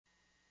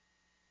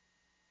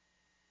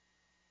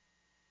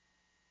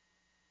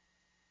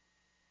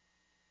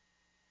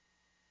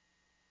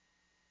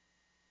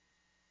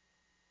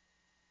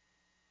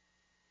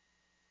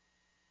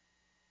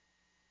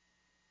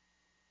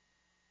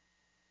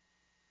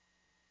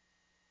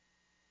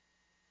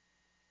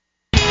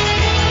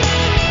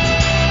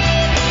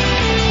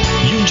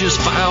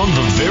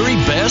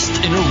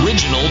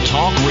original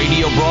talk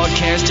radio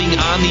broadcasting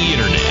on the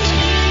internet.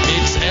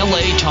 It's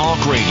LA Talk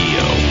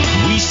Radio.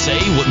 We say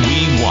what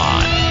we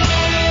want.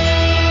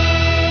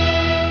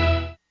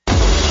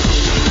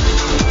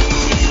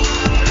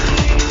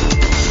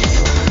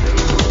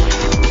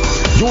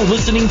 You're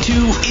listening to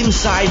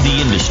Inside the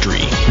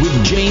Industry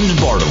with James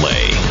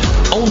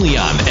Bartolet, only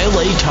on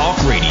LA Talk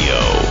Radio.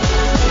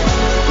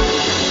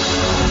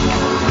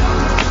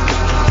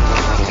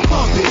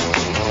 Pump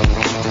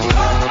it.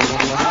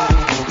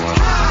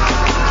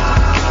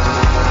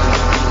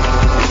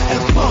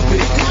 And pump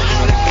it.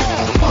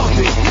 Pump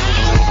it.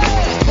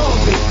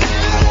 Pump it.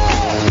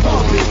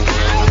 Pump it.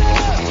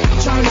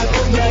 Turn up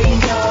the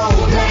radio,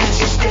 blast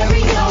your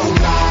stereo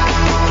live.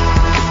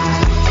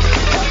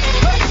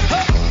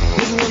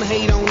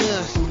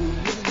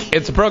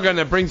 It's a program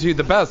that brings you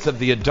the best of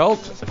the adult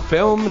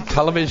film,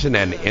 television,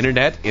 and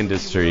internet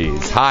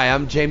industries. Hi,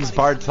 I'm James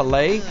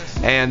Bartolet,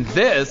 and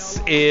this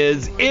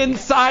is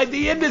Inside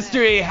the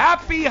Industry.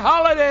 Happy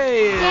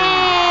holidays! Yay!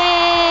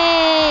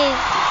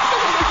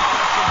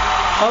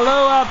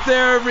 Hello out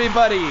there,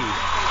 everybody.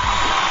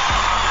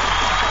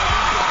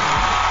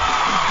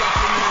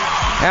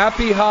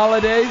 Happy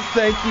holidays.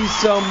 Thank you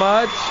so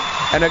much.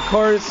 And of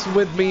course,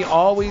 with me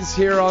always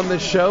here on the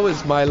show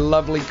is my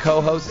lovely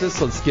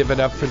co-hostess. Let's give it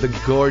up for the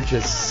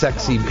gorgeous,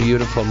 sexy,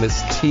 beautiful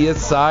Miss Tia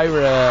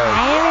Cyrus.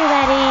 Hi,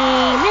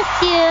 everybody. Miss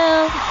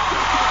you.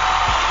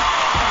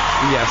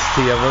 Yes,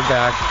 Tia, we're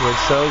back. We're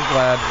so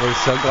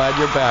glad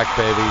you're back,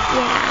 baby.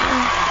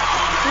 Yeah.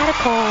 Had a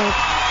cold.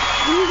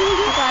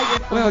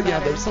 Well, yeah,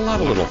 there's a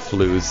lot of little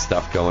flu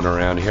stuff going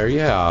around here.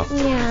 Yeah.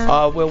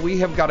 Yeah. Well, we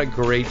have got a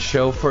great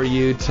show for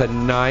you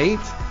tonight.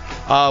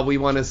 We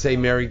want to say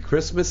Merry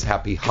Christmas,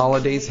 Happy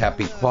Holidays,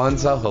 Happy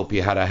Kwanzaa. Hope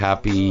you had a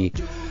happy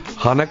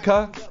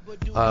Hanukkah.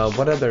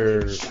 What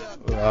other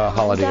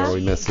holiday are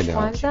we missing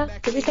out?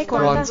 Kwanzaa? Did we say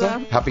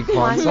Kwanzaa? Happy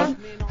Kwanzaa.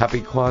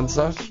 Happy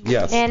Kwanzaa.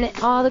 Yes. And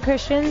all the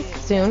Christians,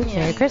 soon,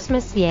 Merry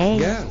Christmas. Yay.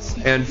 Yes.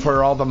 And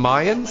for all the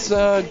Mayans,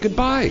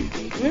 goodbye.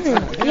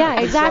 Yeah,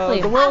 exactly.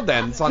 The world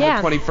ends on the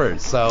 21st.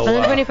 So, on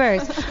the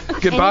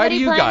 21st. Goodbye to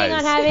you Anybody guys. planning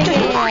on having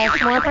a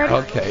s'more party?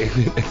 Okay.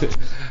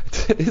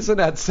 Isn't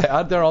that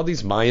sad? There, all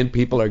these Mayan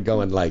people are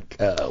going like,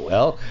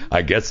 well,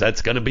 I guess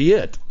that's gonna be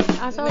it.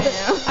 I saw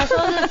this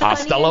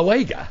Hasta la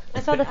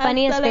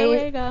funniest,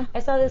 huega. I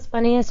saw the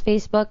funniest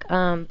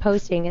Facebook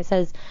posting. It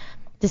says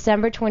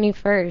December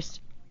 21st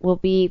will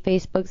be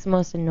Facebook's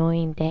most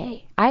annoying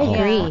day. I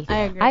agree. I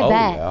agree. I Oh,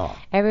 bet yeah.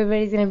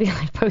 everybody's gonna be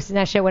like posting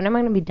that shit. When am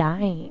I gonna be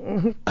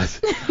dying? I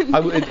I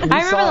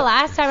remember the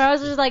last time I was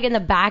just like in the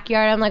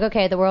backyard. I'm like,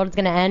 okay, the world is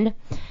gonna end.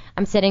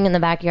 I'm sitting in the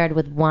backyard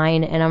with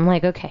wine, and I'm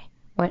like, okay,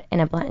 what? And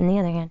a blunt in the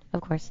other hand,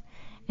 of course.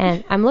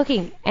 And I'm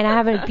looking, and I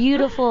have a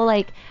beautiful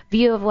like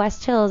view of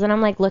West Hills, and I'm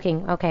like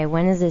looking, okay,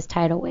 when is this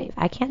tidal wave?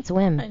 I can't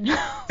swim,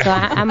 so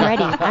I'm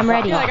ready. I'm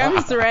ready. You're like, I'm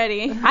just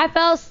ready. I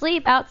fell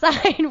asleep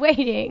outside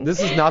waiting. This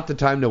is not the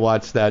time to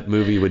watch that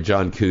movie with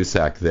John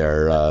Cusack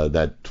there,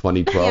 that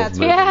 2012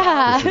 movie.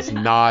 Yeah. This is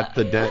not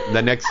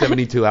the next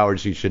 72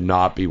 hours. You should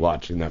not be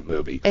watching that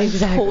movie.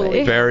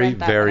 Exactly. Very, Rent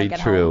that when I very get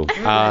true.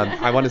 home.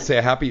 I want to say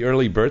a happy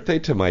early birthday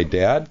to my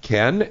dad,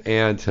 Ken,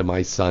 and to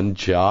my son,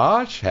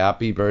 Josh.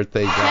 Happy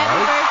birthday,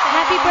 guys.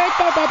 Happy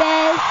birthday,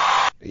 babies.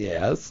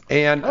 Yes.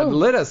 And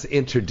let us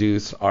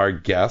introduce our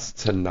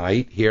guests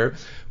tonight here.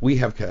 We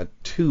have got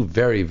two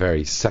very,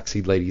 very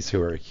sexy ladies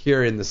who are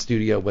here in the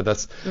studio with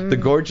us. The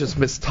gorgeous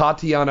Miss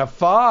Tatiana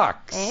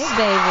Fox. Hey,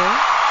 baby.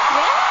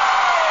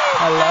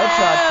 Hello,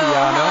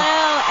 Tatiana.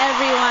 Hello,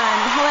 everyone.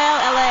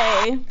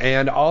 Hello, LA.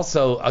 And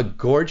also a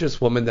gorgeous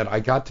woman that I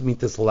got to meet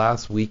this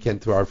last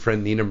weekend through our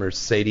friend Nina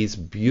Mercedes,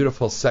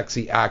 beautiful,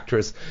 sexy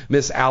actress.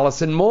 Miss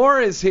Allison Moore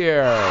is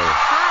here.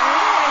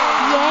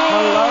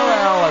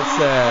 Hello,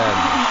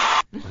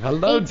 Allison.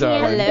 Hello,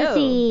 darling.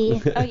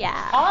 Hello. Oh,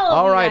 yeah.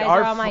 All right, you guys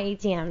our are all my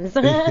ATMs.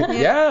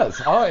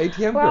 Yes, all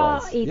ATM We're all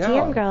girls.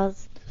 ATM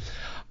girls.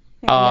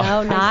 Uh,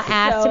 No, not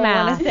ass to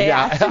mouth.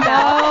 Yeah.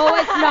 No,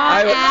 it's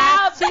not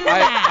ass to mouth.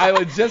 I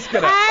was just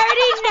gonna. I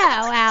already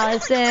know,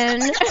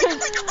 Allison.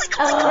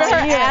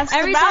 We're ass to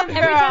Every mouth time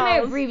I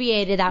girls.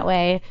 abbreviate it that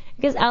way,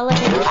 because LA is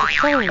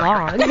so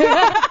long.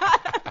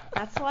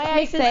 That's why I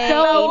Makes it say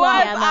so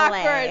was ATM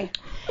LA.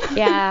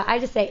 Yeah, I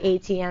just say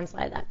ATM,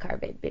 slide that car,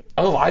 baby.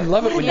 Oh, I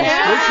love it when you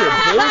switch your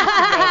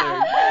boobs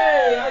together.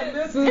 Hey, I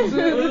miss the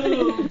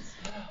boobs.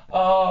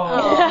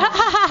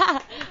 Oh.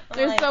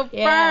 they're so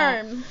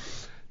Yeah. firm.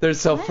 They're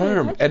so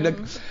firm.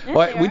 And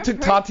we took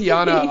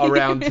Tatiana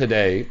around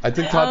today. I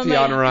took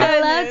Tatiana around.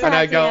 And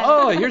I go,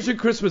 oh, here's your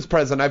Christmas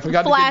present. I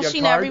forgot to give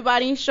Flashing you a card.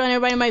 everybody, showing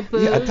everybody my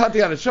boobs. Yeah,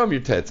 Tatiana, show them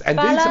your tits. And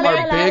these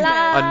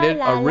are big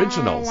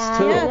originals,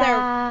 too.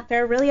 Yeah,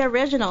 they're really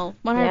original,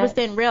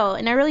 100% real,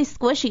 and they're really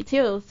squishi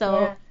too.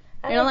 So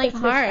they don't like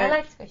hard. I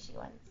like squishy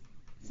ones.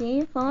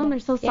 See, feel them? They're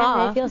so Yeah,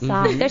 soft they feel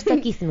soft. They're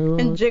silky smooth.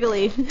 and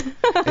jiggly.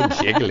 And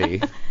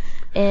jiggly.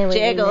 And we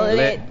Jiggle did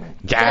it.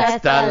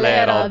 Just a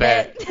little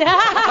bit.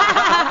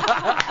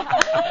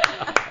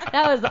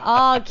 That was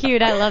all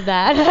cute. I love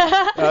that.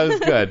 That was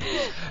good.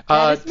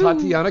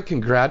 Tatiana,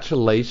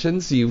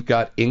 congratulations. You've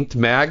got Inked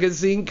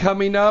Magazine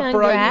coming up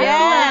right Congrats,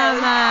 now.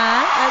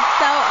 Mama. That's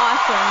so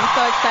awesome. I'm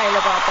so excited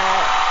about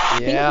that. I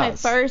think Yes.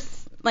 it's my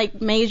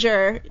first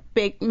major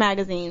big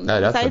magazine.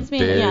 That's a Besides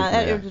being, big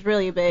it was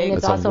really big. And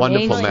It's also a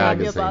wonderful mainstream.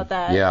 magazine. About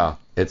that. Yeah,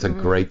 it's a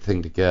great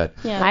thing to get.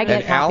 Yeah. I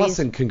get And copies.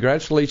 Allison,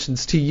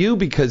 congratulations to you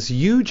because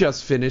you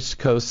just finished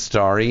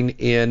co-starring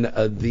in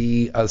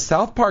the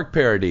South Park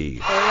parody.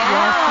 You're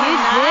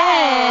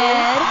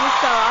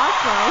so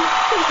awesome.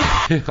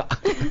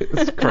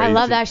 It's crazy. I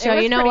love that show. It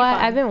was You know pretty what?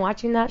 fun. I've been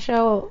watching that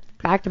show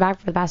back to back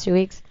for the past 2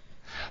 weeks.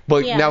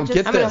 But Yeah, now just-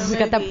 get I'm gonna this.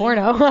 Look at that Movie.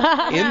 porno.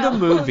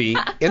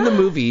 In the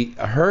movie,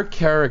 her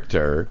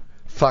character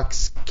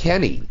fucks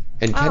Kenny,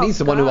 and Kenny's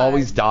the one who God.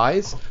 always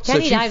dies. So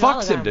Kenny she dies all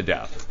fucks the him time. to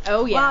death.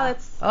 Oh yeah. Wow,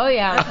 that's Oh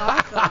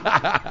yeah.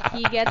 awesome.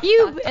 He gets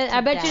You. fucked to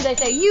I bet you death.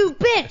 they say, "You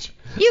bitch,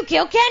 you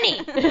kill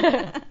Kenny."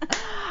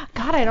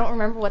 God, I don't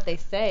remember what they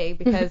say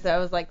because I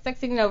was like,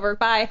 sexting over,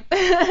 bye.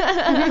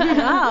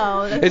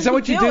 Wow, that's Is that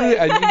what you do? it.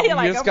 You You're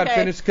like, just got okay.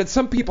 finished? Because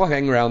some people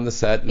hang around the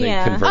set and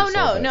Yeah. they converse. Oh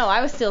all no, day. no,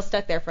 I was still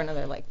stuck there for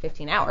another like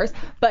 15 hours.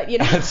 But you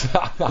know, So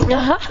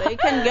you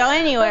couldn't go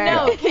anywhere.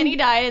 no, Kenny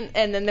died,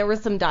 and then there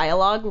was some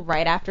dialogue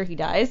right after he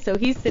dies. So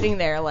he's sitting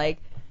there like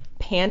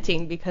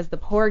panting because the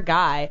poor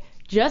guy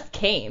just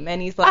came,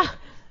 and he's like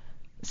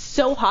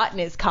so hot in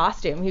his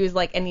costume. He was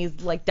like, and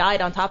he's like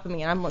died on top of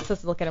me, and I'm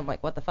supposed to look at him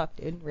like, what the fuck,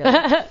 dude? Really?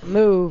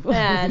 Move.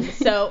 And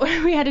so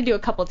we had to do a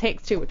couple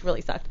takes too, which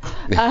really sucked.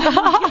 Because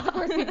of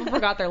course people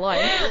forgot their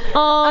lines.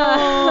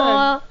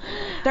 Oh.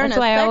 During That's a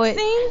why I sex always.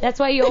 scene? That's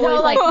why you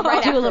always like, like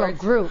right do a little afterwards.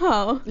 group.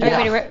 Oh.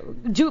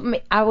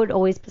 Everybody, I would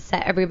always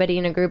set everybody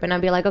in a group, and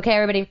I'd be like, okay,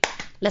 everybody,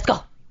 let's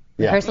go.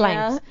 Yeah. Rehearse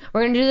lines. Yeah.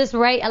 We're gonna do this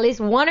right. At least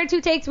 1 or 2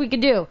 takes we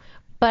could do,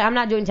 but I'm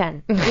not doing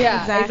 10.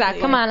 Yeah,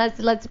 Exactly. Come on,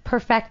 let's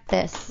perfect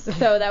this.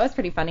 So that was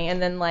pretty funny.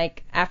 And then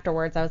like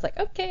afterwards, I was like,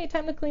 okay,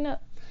 time to clean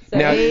up. So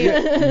Now,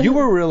 you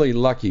were really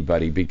lucky,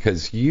 buddy,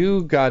 because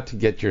you got to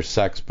get your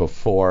sex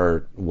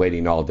before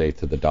waiting all day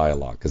to the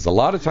dialogue. Because a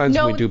lot of times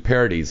No. when we do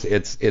parodies,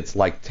 it's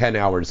like 10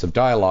 hours of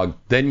dialogue,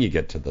 then you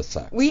get to the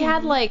sex. we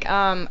had like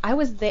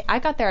I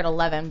got there at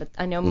 11, but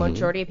I know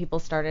majority of people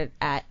started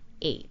at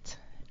 8.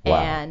 Wow.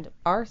 And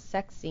our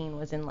sex scene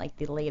was in like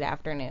the late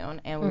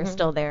afternoon, and we were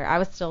still there. I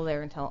was still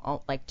there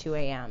until like 2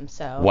 a.m.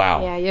 So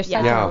Wow. Yeah, your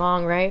sets Yeah. are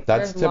long, right?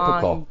 That's There's long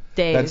typical.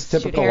 days That's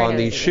typical shooting on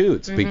these parodies.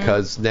 shoots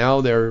because now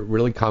they're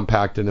really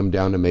compacting them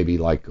down to maybe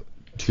like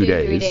 2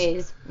 days. 3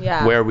 days.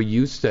 yeah, Where we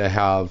used to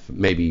have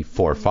maybe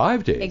 4 or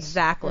 5 days.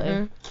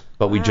 exactly.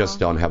 But we just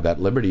don't have that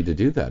liberty to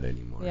do that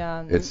anymore.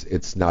 Yeah.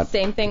 It's not.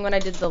 Same thing when I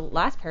did the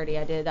last parody.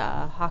 I did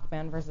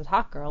Hawkman versus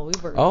Hawkgirl. We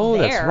were Oh,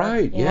 there. that's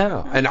right.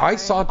 Yeah. And I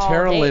saw All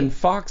Tara day. Lynn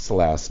Fox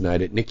last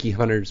night at Nikki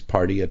Hunter's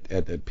party at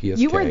the PSK.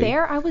 You were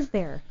there. I was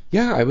there.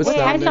 Yeah, I was Wait,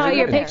 down I there. saw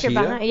your and picture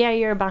Gia. behind. Yeah,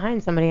 you're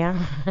behind somebody. Huh?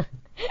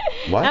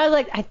 What? I was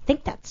like, I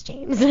think that's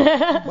James.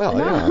 Well,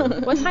 yeah.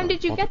 What time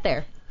did you get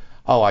there?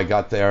 Oh, I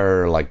got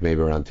there like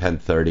maybe around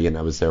 10:30, and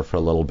I was there for a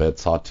little bit.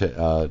 Saw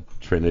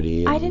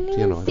Trinity. And, I didn't you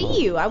even know,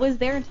 see you. I was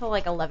there until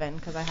like 11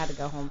 because I had to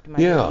go home to my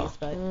Yeah. babies.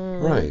 But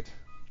Right.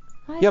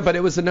 Yeah, but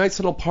it was a nice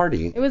little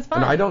party. It was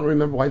fun. And I don't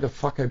remember why the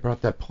fuck I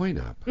brought that point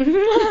up.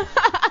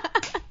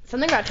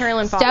 something about Tara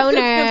Lynn Fox. Stoner.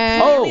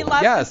 Oh, Really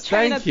lost yes, his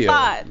train thank of you.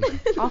 thought.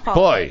 I'll follow.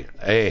 Boy,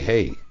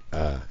 hey,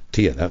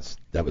 Tia,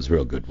 that was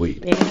real good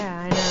weed. Yeah,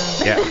 I know.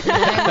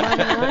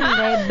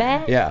 Yeah.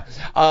 Baby.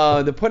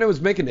 Yeah. The point I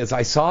was making is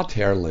I saw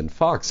Tara Lynn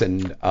Fox,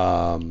 and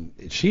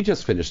she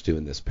just finished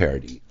doing this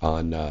parody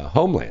on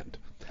Homeland.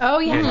 Oh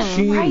yeah, And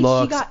she right.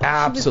 looks she was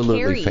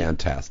absolutely Carrie.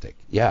 fantastic.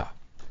 Yeah.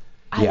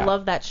 I Yeah.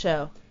 love that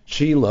show.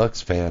 She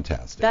looks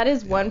fantastic. That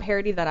is one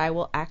parody that I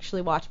will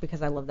actually watch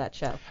because I love that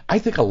show. I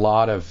think a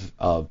lot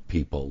of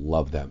people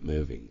love that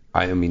movie.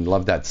 I mean,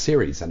 love that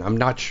series, and I'm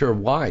not sure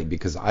why,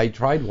 because I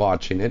tried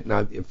watching it,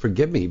 and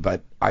forgive me,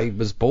 but I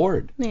was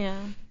bored. Yeah.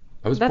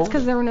 I was That's bored.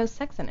 because there were no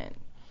sex in it.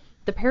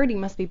 The parody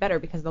must be better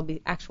because there'll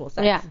be actual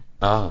sex. Yeah.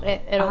 Ah.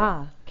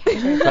 It'll.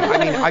 But I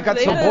mean, I got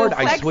so They bored, have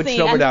I sex switched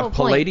scene, over that's to the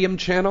point. Palladium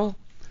channel.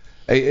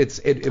 It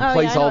Oh, plays yeah,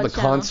 I know all the what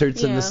channel.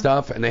 concerts and Yeah. the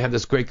stuff, and they have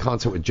this great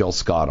concert with Jill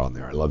Scott on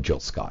there. I love Jill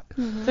Scott.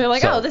 So you're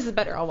like, So- oh, this is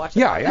better. I'll watch it.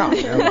 Yeah.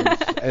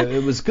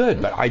 It was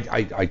good, but I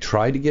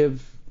tried to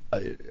give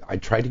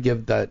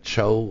that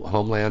show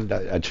Homeland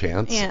a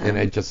chance, Yeah. and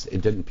it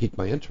didn't pique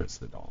my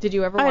interest at all. Did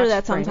you ever I watch do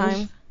that Fringe?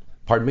 sometimes.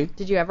 Pardon me?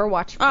 Did you ever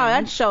watch Oh, that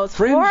Fringe? show's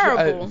Fringe,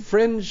 horrible.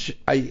 Fringe,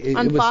 it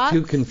On was Fox?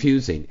 too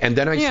confusing. And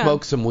then I Yeah.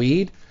 smoked some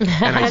weed, and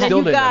I then still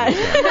you didn't got it.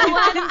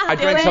 understand. I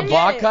drank some Fringe?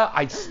 vodka,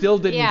 I still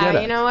didn't get Yeah,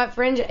 it. you know what,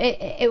 Fringe?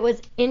 It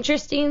was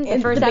interesting the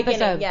In first the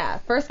beginning, episode. yeah.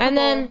 First couple, And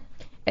then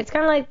it's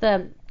kind of like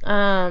the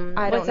don't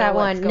what's know that what's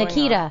one? going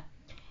Nikita. on.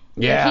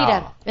 Yeah.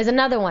 Nikita is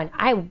another one.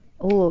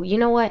 You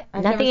know what?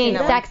 I've Nothing never seen ain't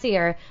that one.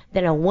 sexier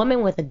than a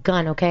woman with a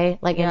gun, okay?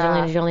 Like Yeah.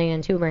 Angelina Jolie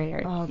and Tomb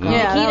Raider. Oh, God.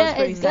 Yeah, that was Nikita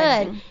pretty is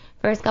sexy. good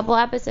first couple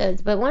episodes,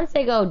 but once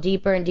they go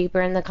deeper and deeper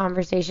in the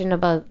conversation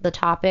about the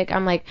topic,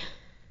 I'm like,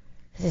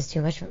 this is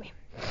too much for me.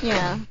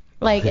 Yeah.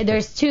 Like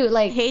there's too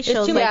like Hate there's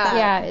shows too like much, that.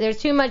 yeah, there's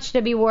too much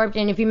to be warped,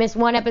 and if you miss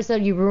one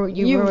episode, you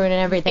ruin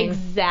everything.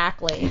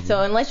 Exactly.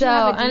 So unless So you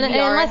have a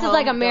DVR unless at it's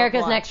like home,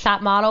 America's don't Next watch.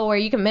 Top Model, where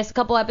you can miss a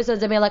couple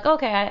episodes and be like,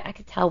 okay, I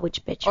could tell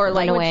which bitch Or went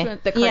like away.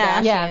 the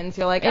Yeah. Kardashians, Yeah.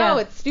 you're like, Yeah. oh,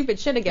 it's stupid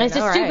shit again. It's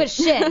just All stupid right.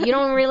 shit. You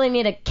don't really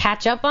need to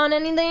catch up on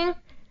anything.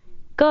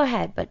 Go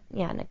ahead, but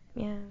yeah.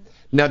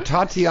 Now,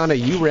 Tatiana,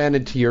 you ran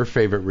into your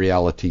favorite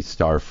reality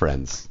star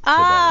friends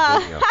today,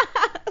 didn't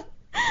you?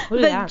 What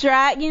is The that?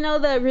 drag, the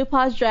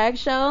RuPaul's drag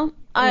show.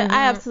 I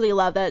absolutely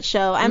love that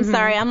show. I'm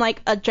sorry, I'm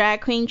like a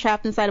drag queen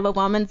trapped inside of a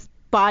woman's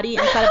body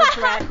inside of a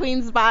drag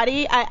queen's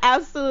body. I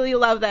absolutely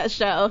love that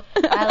show.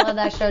 I love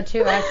that show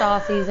too. I saw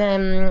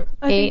season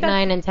I think 8, that's-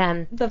 9, and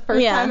 10. The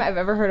first Yeah. time I've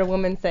ever heard a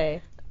woman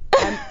say,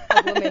 I'm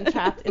a woman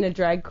trapped in a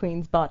drag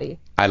queen's body.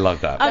 I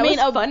love that. I mean,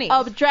 was funny.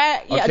 a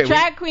drag, Okay,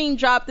 drag queen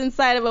dropped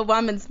inside of a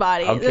woman's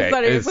body. Okay, Just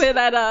wanted to it's- clear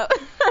that up.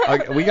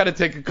 Okay, we got to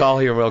take a call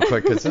here real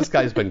quick because this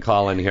guy's been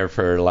calling here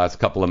for the last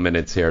couple of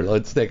minutes here.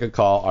 Let's take a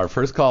call. Our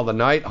first call of the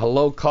night.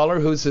 Hello, caller.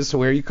 Who's this?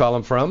 Where are you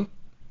calling from?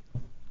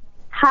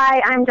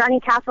 Hi, I'm Johnny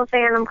Castle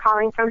fan. I'm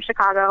calling from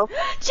Chicago.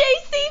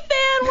 JC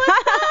fan,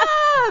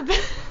 what's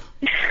up?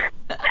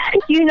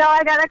 You know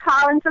I gotta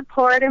call and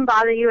support and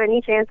bother you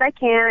any chance I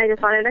can. I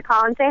just wanted to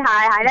call and say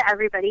hi. Hi to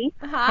everybody.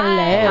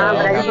 Hi. Hello.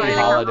 but I just Happy wanted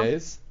to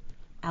holidays.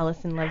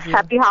 Allison loves you.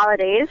 Happy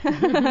holidays.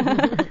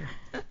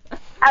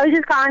 I was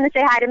just calling to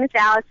say hi to Miss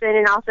Allison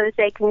and also to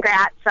say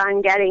congrats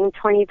on getting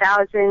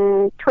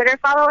 20,000 Twitter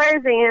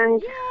followers,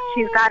 and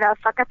she's got a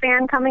Fuck a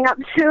Fan coming up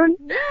soon.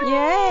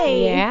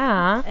 Yay.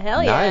 Yeah.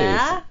 Hell yeah.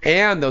 Nice.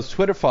 And those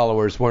Twitter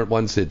followers weren't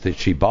ones that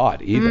she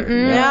bought either.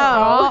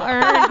 All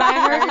earned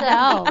by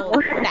herself.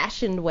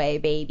 Old-fashioned way,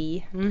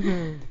 baby.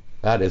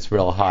 That is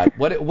real hot.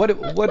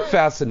 What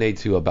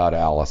fascinates you about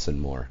Allison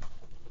more?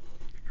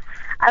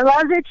 I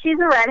love that she's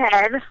a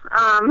redhead,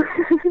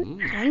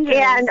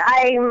 and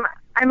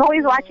I'm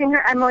always watching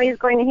her. I'm always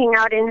going to hang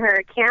out in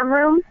her cam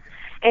room,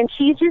 and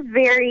she's just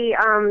very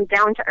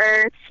down to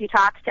earth. She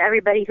talks to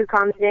everybody who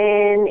comes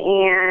in,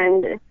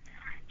 and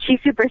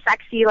she's super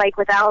sexy, like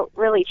without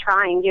really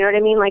trying. You know what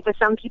I mean? Like with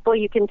some people,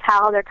 you can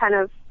tell they're kind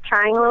of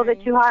trying a little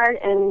bit too hard,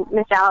 and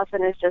Miss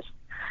Allison is just,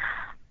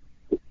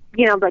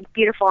 like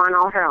beautiful on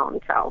all her own.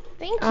 So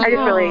Thank I just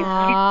really.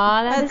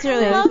 Aw, That's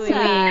really so sweet.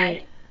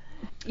 sweet.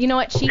 You know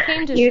what? She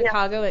came to You know-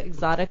 Chicago at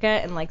Exotica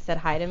and like said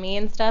hi to me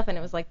and stuff, and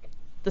it was like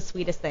the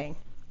sweetest thing.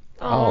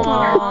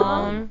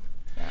 Aw.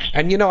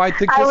 And I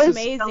think I was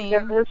this is so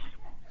nervous.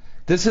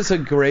 This is a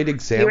great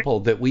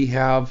example that we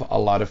have a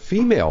lot of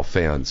female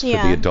fans for the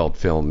Yeah. adult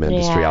film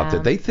industry out there.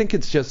 Yeah. They think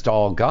it's just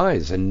all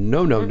guys, and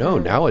no.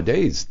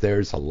 Nowadays,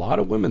 there's a lot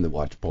of women that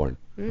watch porn.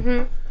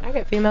 I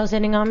get females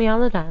hitting on me all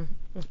the time.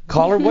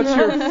 Caller, what's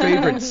your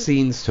favorite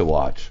scenes to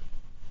watch?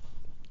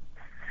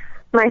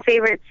 My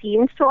favorite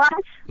scenes to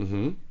watch.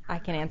 Mm-hmm. I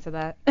can answer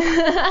that.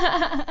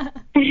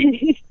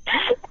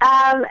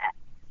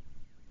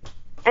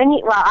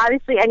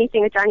 Obviously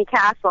anything with Johnny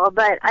Castle,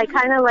 but I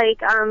kind of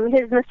like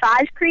his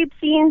massage creep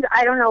scenes.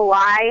 I don't know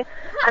why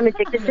I'm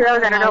addicted to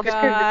those. I don't know if it's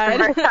because it's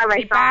the first time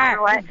I saw them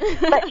or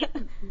what.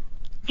 But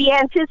the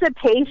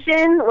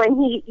anticipation when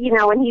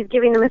when he's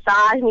giving the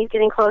massage and he's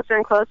getting closer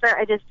and closer,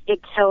 it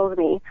kills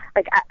me.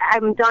 Like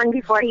I'm done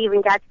before he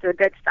even gets to the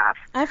good stuff.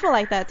 I feel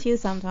like that too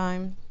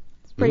sometimes.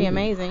 It's pretty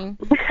amazing.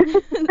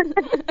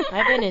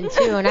 I've been in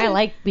two, and I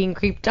like being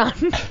creeped on.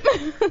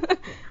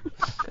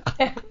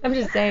 I'm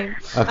just saying.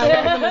 I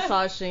love the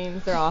massage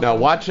scenes. They're awesome. Now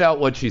watch out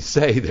what you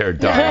say there,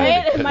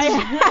 darling. because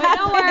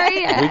Don't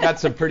worry. we got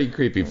some pretty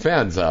creepy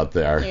fans out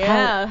there.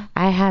 Yeah.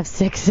 I have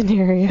 6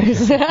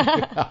 scenarios.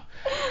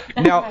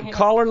 Now,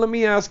 caller, let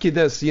me ask you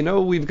this.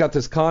 We've got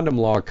this condom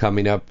law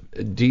coming up.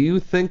 Do you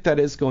think that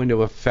is going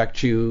to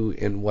affect you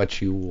in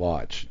what you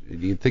watch? Do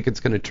you think it's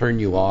going to turn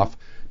you off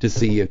to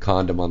see a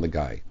condom on the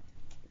guy?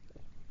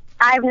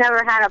 I've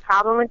never had a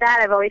problem with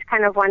that. I've always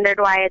kind of wondered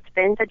why it's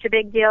been such a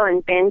big deal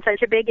and been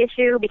such a big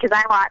issue, because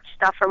I watch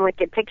stuff from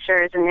Wicked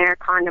Pictures and they're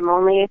condom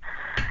only,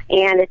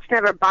 and it's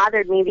never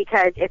bothered me,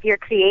 because if you're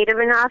creative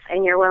enough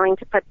and you're willing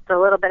to put the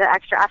little bit of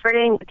extra effort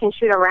in, you can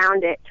shoot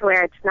around it to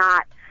where it's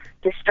not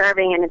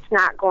disturbing and it's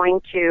not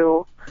going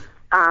to,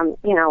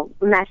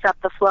 mess up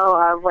the flow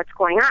of what's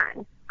going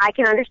on. I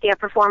can understand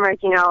performers,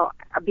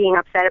 being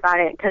upset about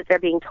it because they're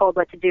being told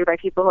what to do by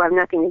people who have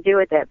nothing to do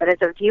with it. But as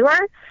a viewer,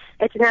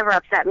 it's never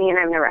upset me, and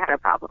I've never had a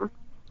problem.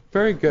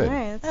 Very good. All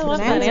right, that's I love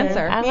an that answer.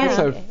 answer. I That's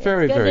like a it.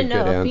 very, It's very good to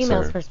know good a female's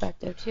answer.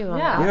 perspective too. On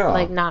Yeah. that. Yeah.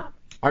 Like not.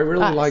 I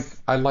really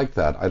us. I like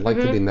that. I like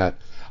getting that.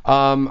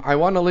 I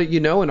want to let you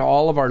know, and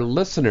all of our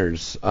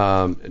listeners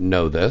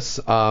know this,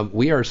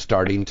 we are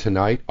starting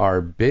tonight our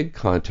big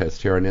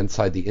contest here on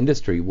Inside the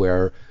Industry,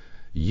 where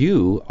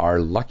you, our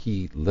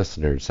lucky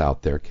listeners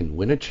out there, can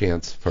win a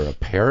chance for a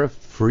pair of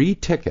free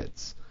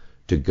tickets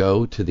to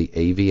go to the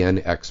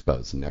AVN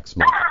Expos next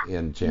month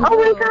in January.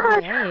 Oh my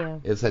gosh! Hey.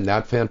 Isn't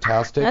that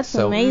fantastic? That's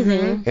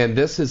amazing. And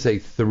this is a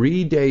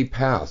 3-day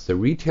pass. The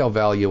retail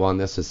value on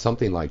this is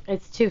something like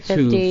It's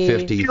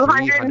 $250. $250,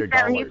 $300.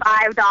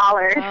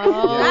 $275.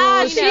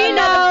 Oh, she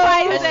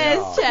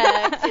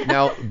knows.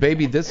 Now,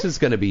 baby, this is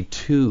going to be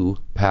 2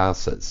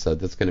 passes. So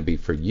that's going to be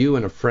for you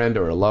and a friend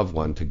or a loved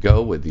one to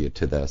go with you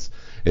to this.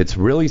 It's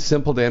really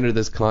simple to enter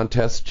this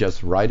contest.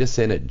 Just write us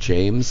in at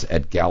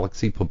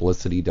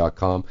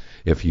james@galaxypublicity.com.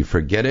 If you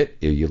forget it,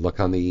 if you look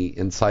on the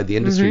inside the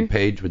industry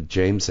page with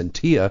James and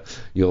Tia,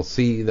 you'll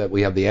see that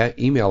we have the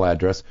email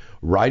address.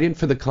 Write in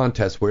for the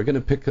contest. We're going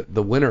to pick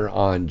the winner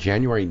on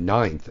January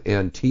 9th,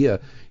 and Tia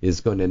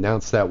is going to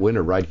announce that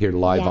winner right here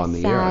live on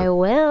the air. Yes, I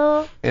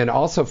will. And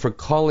also for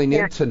calling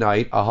in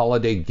tonight, a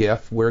holiday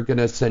gift, we're going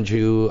to send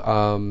you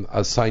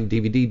a signed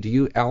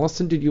DVD.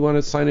 Allison, did you want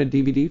to sign a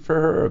DVD for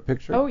her or a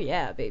picture? Oh,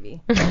 yeah,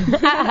 baby.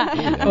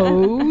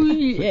 Oh,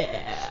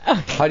 yeah.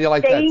 How do you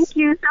like that? Thank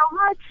you so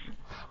much.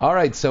 All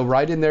right, so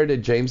write in there to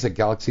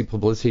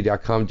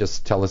james@galaxypublicity.com.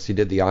 Just tell us you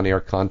did the on-air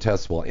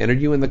contest. We'll enter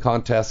you in the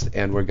contest,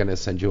 and we're going to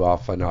send you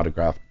off an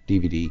autographed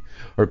DVD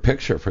or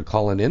picture for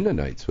calling in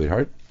tonight,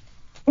 sweetheart.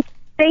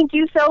 Thank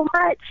you so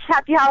much.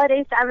 Happy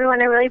holidays to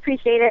everyone. I really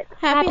appreciate it.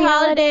 Happy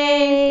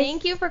holidays.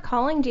 Thank you for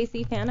calling,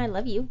 JC fan. I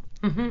love you.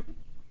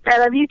 I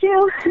love you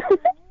too.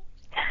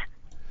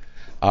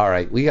 All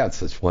right, we got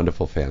such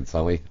wonderful fans,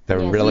 don't we?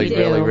 They're Yes, really, we do.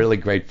 really, really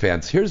great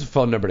fans. Here's a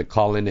phone number to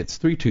call in. It's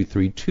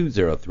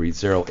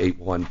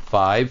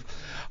 323-203-0815.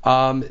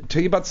 Tell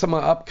you about some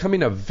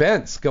upcoming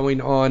events going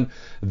on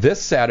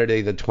this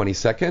Saturday, the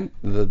 22nd.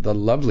 The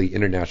lovely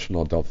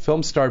international adult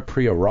film star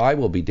Priya Rai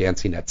will be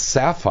dancing at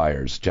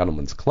Sapphire's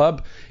Gentlemen's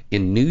Club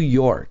in New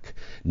York.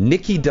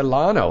 Nikki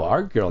Delano,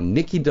 our girl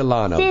Nikki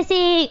Delano.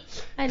 Sissy.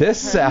 This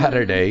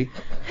Saturday,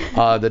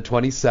 the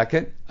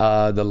 22nd,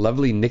 the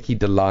lovely Nikki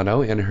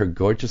Delano and her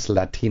gorgeous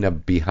Latina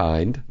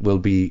behind will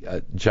be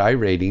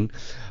gyrating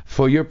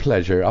for your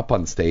pleasure up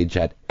on stage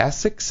at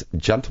Essex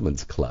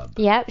Gentlemen's Club.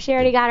 Yep, she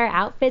already got her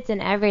outfits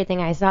and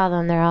everything. I saw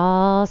them. They're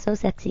all so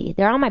sexy.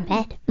 They're on my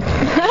bed.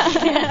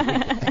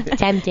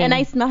 Tempting. And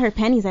I smell her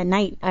panties at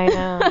night. I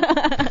know.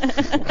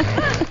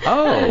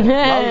 Oh,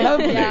 how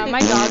lovely. Yeah, my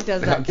dog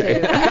does that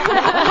Okay. too.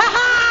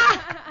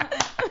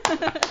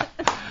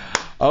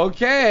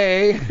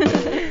 Okay.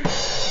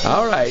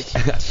 All right.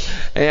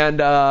 And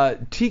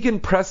Tegan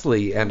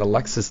Presley and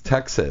Alexis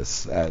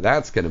Texas.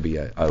 That's going to be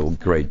a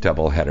great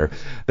doubleheader.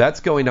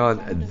 That's going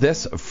on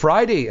this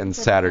Friday and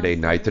Saturday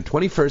night, the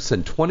 21st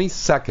and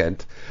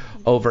 22nd,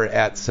 over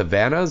at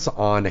Savannah's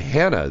on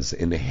Hannah's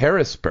in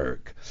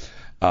Harrisburg.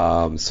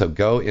 So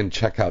go and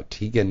check out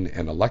Tegan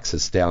and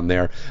Alexis down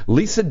there.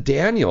 Lisa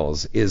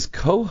Daniels is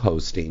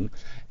co-hosting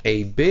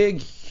a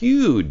big,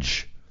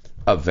 huge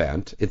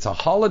event. It's a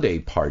holiday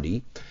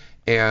party,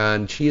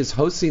 and she is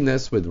hosting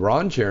this with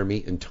Ron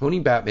Jeremy and Tony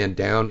Batman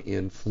down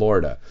in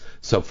Florida.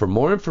 So for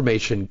more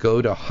information, go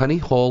to Honey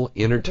Hole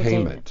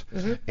Entertainment,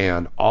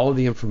 and all of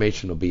the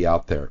information will be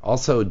out there.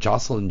 Also,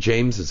 Jocelyn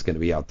James is going to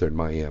be out there in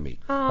Miami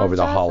over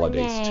the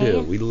holidays,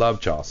 too. We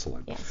love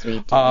Jocelyn. Yes, we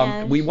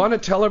do. We want to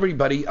tell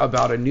everybody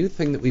about a new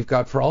thing that we've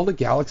got for all the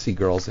Galaxy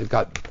girls. They've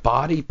got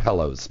body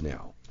pillows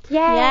now.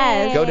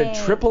 Yes. Go to They're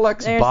so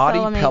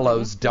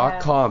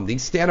XXXBodyPillows.com.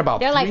 These stand about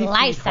They're like 3 feet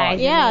life high.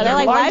 size. Yeah, they're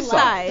like life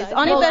size.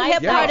 Only the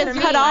hip part is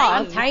cut off.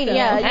 I'm tiny.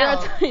 Yeah, Hell. you're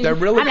a tiny. They're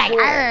really I'm like,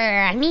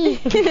 cool. me.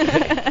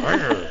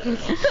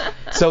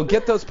 So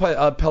get those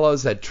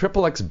pillows at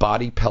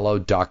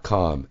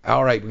XXXBodyPillow.com.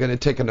 All right, we're going to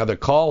take another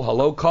call.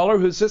 Hello, caller.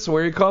 Who's this?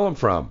 Where are you calling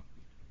from?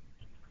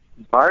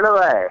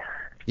 Bartley.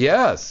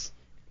 Yes.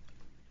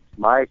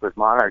 Mike with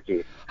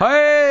Monarchy.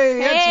 Hey,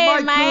 Hey, it's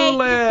Mike Mike.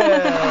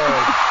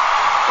 Coolidge.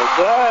 What's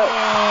up?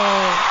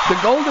 The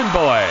Golden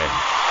Boy.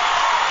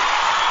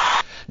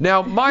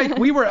 Now, Mike,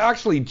 we were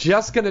actually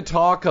just going to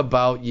talk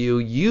about you.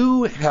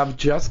 You have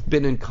just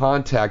been in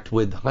contact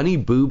with Honey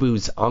Boo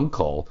Boo's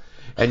uncle,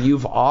 and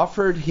you've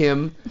offered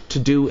him to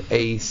do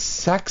a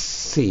sex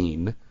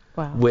scene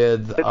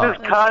with... It's his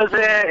cousin.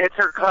 It's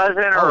her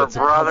cousin or her it's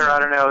her brother. cousin. I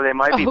don't know. They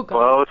might be Oh,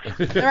 both.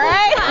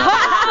 Right?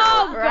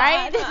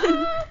 Right?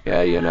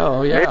 Yeah, you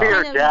know, yeah. Maybe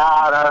her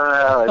dad. I don't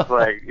know. It's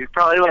like he's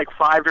probably like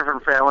 5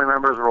 different family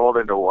members rolled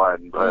into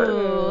one. But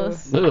Ooh.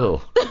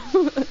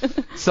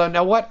 So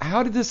now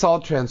how did this all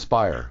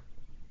transpire?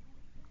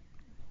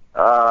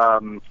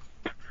 I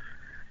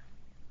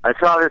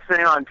saw this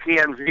thing on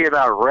TMZ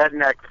about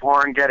redneck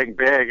porn getting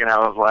big, and I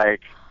was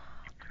like,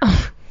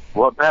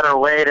 what better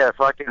way to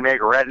fucking make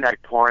redneck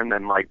porn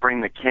than like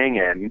bring the king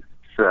in?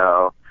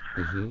 So,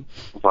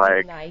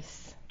 like, Nice.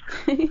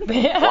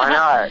 why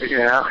not? You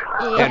know?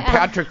 And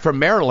Patrick from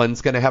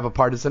Maryland's going to have a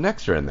part as an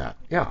extra in that.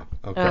 Yeah.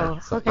 Okay. Oh,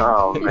 So- okay.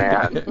 Oh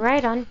man.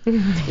 Right on.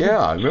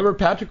 Yeah, remember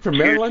Patrick from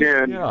Maryland?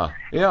 soon.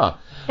 Yeah.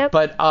 Yep.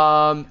 But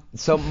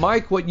so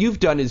Mike, what you've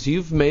done is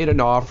you've made an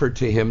offer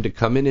to him to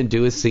come in and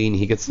do a scene.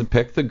 He gets to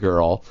pick the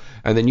girl,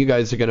 and then you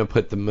guys are going to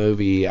put the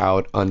movie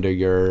out under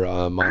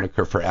your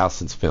moniker for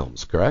Assens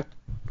Films, correct?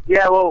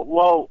 Yeah,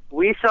 well,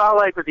 we saw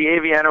like with the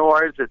AVN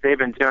Awards that they've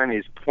been doing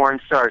these porn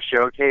star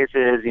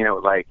showcases, you know,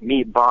 like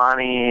Meet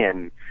Bonnie,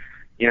 and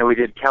you know, we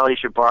did Kelly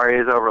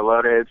Shabari's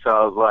Overloaded. So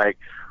I was like,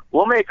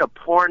 we'll make a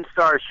porn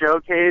star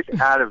showcase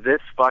out of this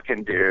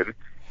fucking dude,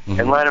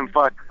 and let him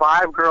fuck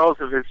 5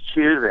 girls of his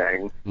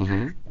choosing,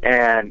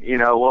 and you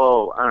know,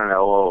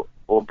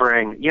 we'll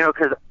bring, you know,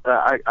 because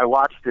I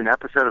watched an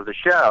episode of the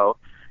show,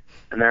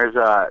 and there's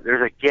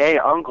a gay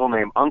uncle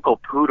named Uncle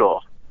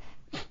Poodle.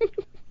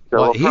 So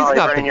Well, he's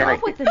not the guy.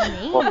 With the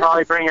name. we'll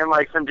probably bring in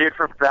like some dude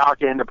from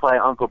Falcon to play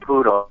Uncle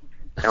Poodle,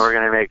 and we're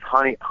gonna make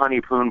Honey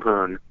Poon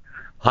Poon.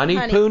 Honey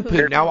Poon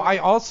Poon. Now, I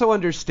also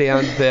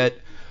understand that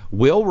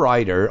Will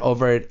Ryder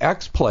over at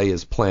X-Play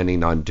is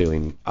planning on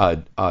doing a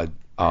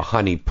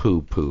Honey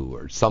Poo Poo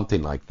or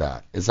something like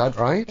that. Is that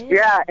right?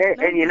 Yeah,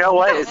 and you know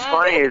what? It's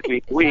funny is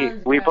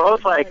we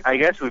both like, I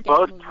guess we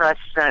both press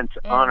send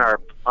on our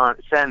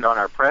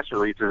press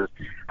releases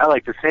at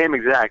like the same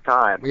exact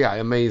time. Yeah,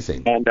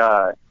 amazing. And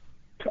I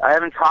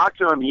haven't talked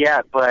to him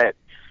yet, but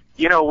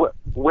you know,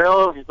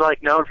 Will is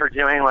like known for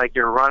doing like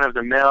your run of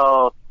the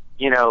mill,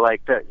 you know,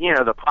 like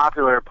the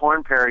popular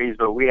porn parodies,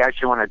 but we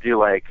actually want to do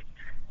like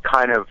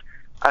kind of,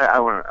 I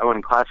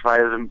wouldn't classify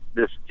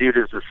this dude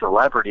as a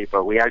celebrity,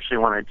 but we actually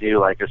want to do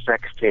like a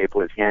sex tape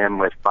with him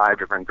with 5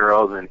 different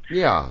girls, and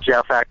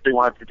Jeff actually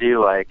wants to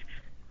do like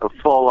a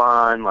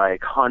full-on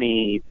like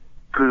Honey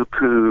Poo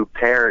Poo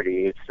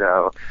parody.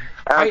 So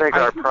I don't think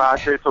our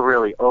process will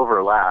really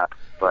overlap,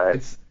 but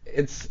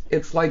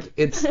it's like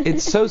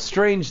it's so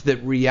strange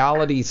that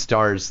reality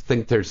stars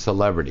think they're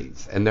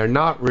celebrities, and they're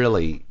not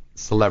really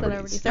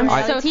celebrities. I'm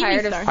so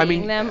tired of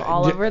seeing them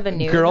all over the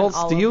news. Girls,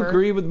 and all do you over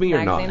agree with me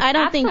or not? I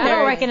don't think I don't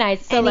they're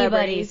recognize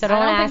anybody, so don't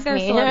ask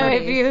me.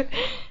 If you,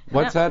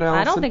 What's that,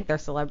 Allison? I don't think they're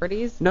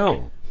celebrities.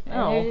 No.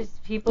 They're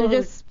just people They're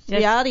who just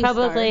reality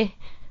probably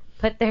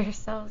put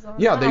themselves on.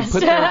 Yeah, they blast.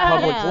 put their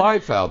public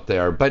life out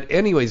there. But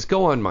anyways,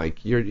 go on,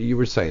 Mike. You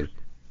were saying.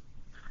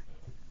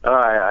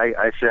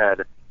 I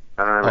said.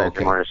 I don't have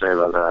anything more to say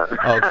about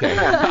that. Okay. He's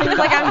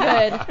like, I'm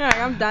good.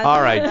 I'm done.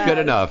 All right, good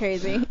enough.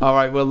 Crazy. All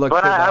right, well, look.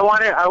 But I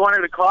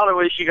wanted to call to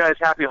wish you guys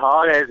happy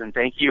holidays and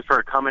thank you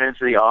for coming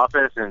into the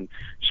office and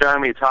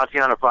showing me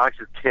Tatiana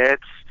Fox's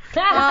tits,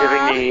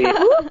 and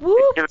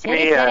giving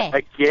me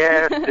a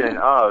gift, and it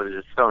was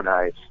just so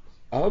nice.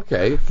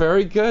 Okay,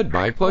 very good,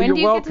 Mike. Well, When you're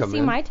do you welcome. get to see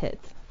man. my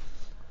tits?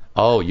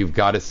 Oh, you've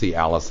got to see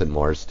Allison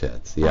Moore's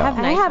tits. Yeah. I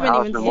haven't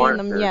even Awesome seen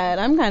them yet.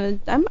 I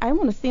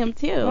want to see them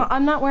too. Well,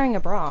 I'm not wearing a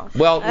bra.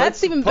 Well, That's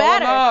let's even pull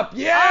better. it up.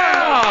 Yeah.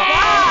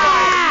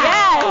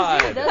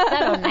 Yes. Those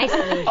settle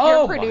nicely.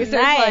 Oh, Producer's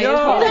my like,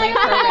 God. holding it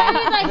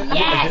for me.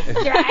 Yes,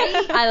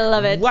 right? I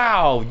love it.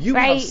 Wow, you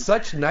have Right.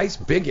 such nice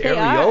big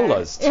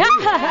areolas too.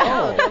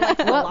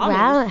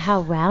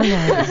 How round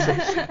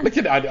are Look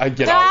at I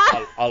get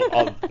I'm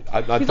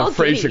not the all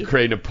Fraser giddy.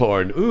 Crane of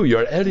porn. Ooh,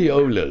 your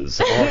areolas.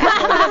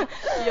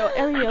 Yo,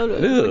 areola.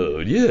 Oh,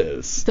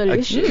 yes.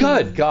 Delicious.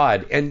 Good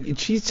God. And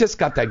she's just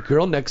got that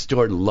girl next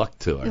door look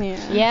to her. Yeah.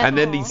 Yeah. And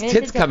then these And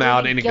tits it's a come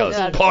out really and it goes,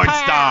 guilty. porn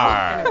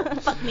star.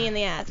 Fuck me in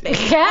the ass, baby.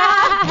 Exactly.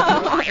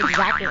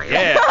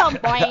 Yeah.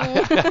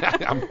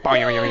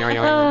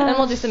 Then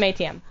we'll do some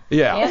ATM.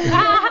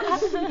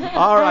 Yeah.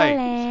 All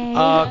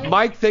right.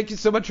 Mike, thank you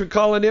so much for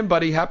calling in,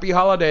 buddy. Happy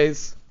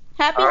holidays.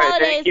 Happy All right,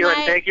 holidays, thank you, Mike.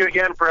 and thank you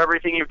again for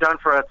everything you've done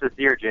for us this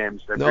year,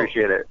 James. I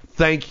appreciate it.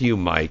 Thank you,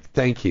 Mike.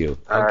 Thank you.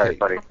 All right,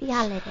 buddy.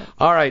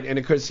 All right, and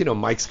of course,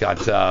 Mike's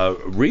got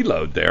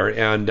Reload there,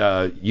 and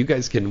you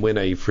guys can win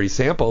a free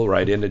sample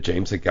right in at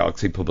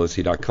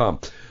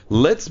james@galaxypublicity.com.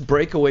 Let's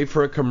break away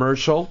for a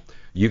commercial.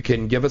 You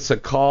can give us a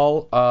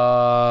call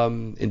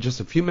in just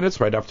a few minutes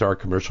right after our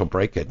commercial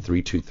break at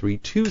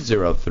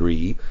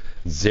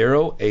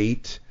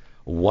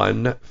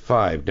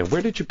 323-203-0815. Now,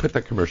 where did you put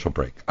that commercial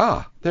break?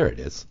 Ah, there it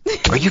is.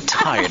 Are you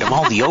tired of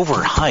all the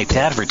overhyped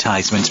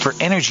advertisements for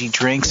energy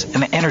drinks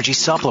and energy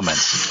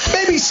supplements?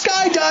 Maybe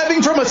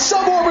skydiving from a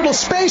suborbital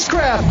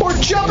spacecraft or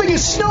jumping a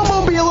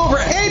snowmobile over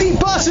 80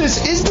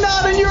 buses is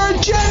not on your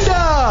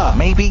agenda.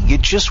 Maybe you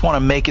just want to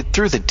make it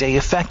through the day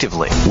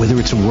effectively. Whether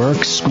it's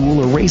work,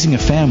 school, or raising a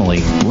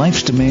family,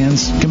 life's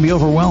demands can be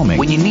overwhelming.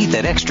 When you need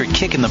that extra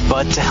kick in the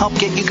butt to help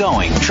get you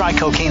going, try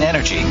Cocaine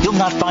Energy. You'll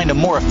not find a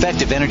more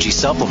effective energy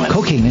supplement.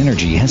 Cocaine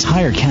Energy has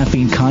higher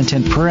caffeine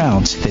content per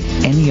ounce than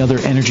any other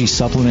energy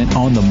supplement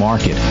on the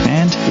market,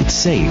 and it's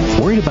safe.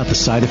 Worried about the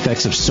side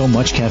effects of so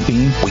much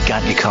caffeine? We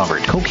got you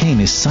covered. Cocaine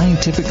is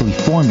scientifically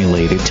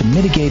formulated to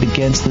mitigate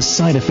against the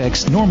side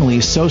effects normally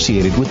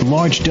associated with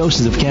large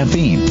doses of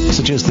caffeine,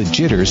 such as the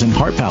jitters and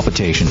heart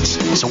palpitations.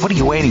 So what are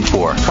you waiting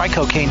for? Try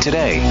cocaine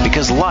today,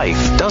 because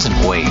life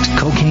doesn't wait.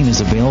 Cocaine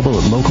is available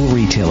at local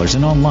retailers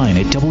and online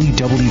at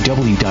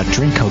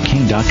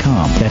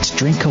www.drinkcocaine.com. That's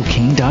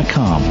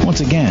drinkcocaine.com. Once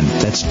again,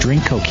 that's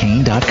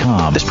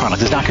drinkcocaine.com. This product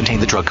does not contain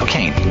the drug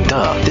cocaine.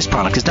 Duh. This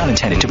product is not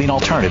intended to be an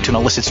alternative to an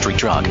illicit street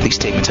drug. These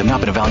statements have not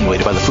been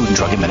evaluated by the Food and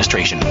Drug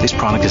Administration. This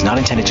product is not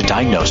intended to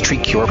diagnose,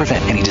 treat, cure, or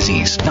prevent any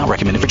disease. Not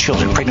recommended for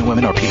children, pregnant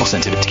women, or people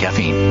sensitive to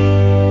caffeine.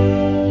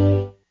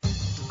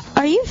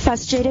 Are you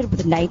frustrated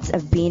with nights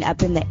of being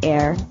up in the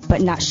air, but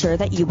not sure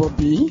that you will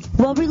be?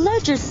 Well,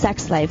 reload your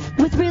sex life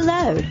with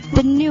Reload,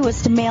 the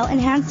newest male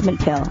enhancement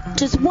pill.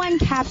 Just one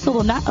capsule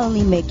will not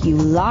only make you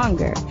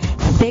longer,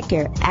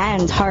 thicker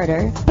and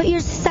harder, but your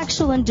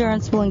sexual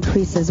endurance will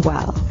increase as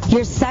well.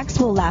 Your sex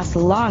will last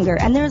longer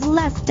and there's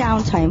less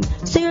downtime,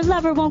 so your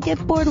lover won't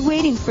get bored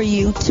waiting for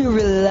you to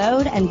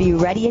reload and be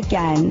ready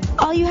again.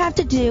 All you have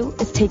to do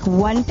is take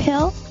one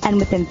pill, and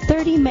within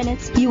 30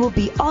 minutes, you will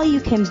be all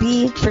you can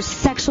be for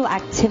sexual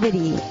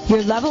activity.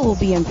 Your lover will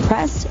be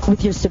impressed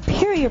with your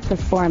superior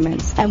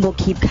performance and will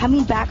keep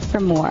coming back for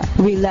more.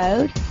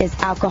 Reload is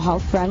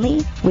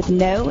alcohol-friendly with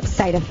no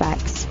side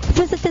effects.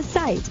 Visit the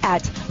site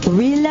at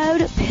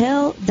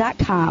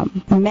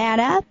reloadpill.com. Man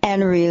up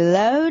and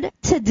reload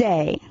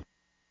today.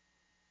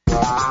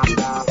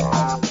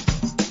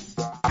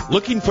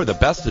 Looking for the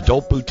best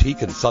adult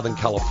boutique in Southern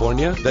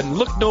California? Then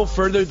look no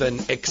further than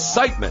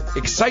Excitement.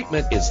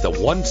 Excitement is the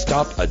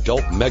one-stop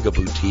adult mega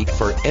boutique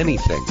for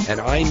anything,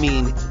 and I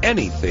mean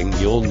anything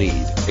you'll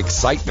need.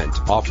 Excitement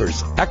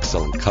offers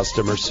excellent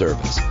customer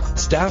service,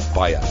 staffed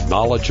by a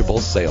knowledgeable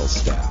sales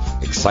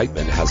staff.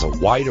 Excitement has a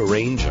wide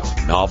range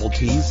of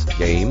novelties,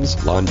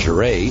 games,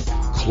 lingerie,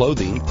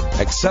 clothing,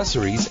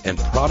 accessories, and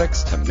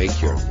products to make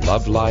your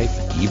love life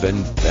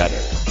even better.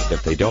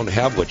 If they don't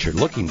have what you're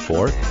looking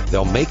for,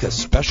 they'll make a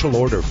special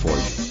order for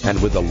you.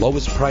 And with the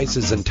lowest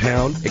prices in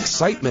town,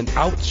 Excitement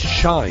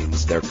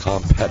outshines their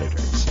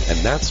competitors. And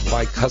that's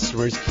why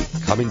customers keep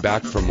coming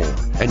back for more.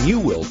 And you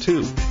will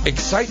too.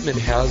 Excitement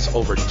has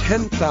over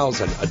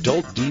 10,000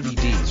 adult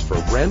DVDs for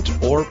rent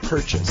or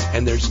purchase,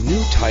 and there's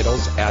new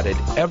titles added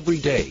every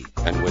day.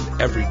 And with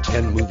every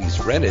 10 movies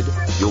rented,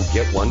 you'll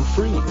get one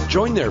free.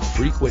 Join their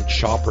frequent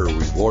shopper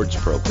rewards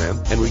program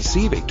and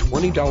receive a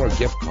 $20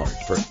 gift card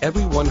for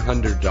every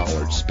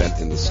 $100 spent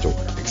in the store.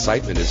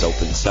 Excitement is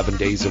open 7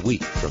 days a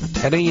week from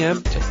 10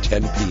 a.m. to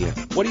 10 p.m.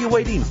 What are you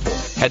waiting for?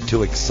 Head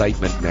to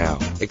Excitement now.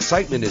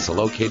 Excitement is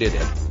located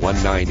at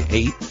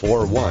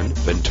 19841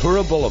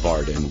 Ventura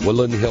Boulevard in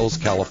Woodland Hills,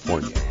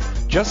 California,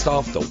 just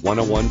off the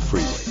 101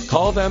 freeway.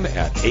 Call them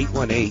at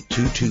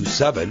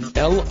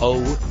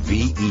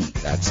 818-227-LOVE.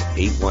 That's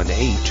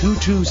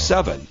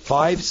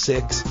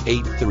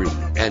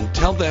 818-227-5683. And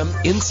tell them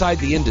Inside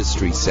the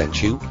Industry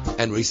sent you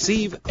and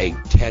receive a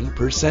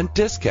 10%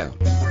 discount.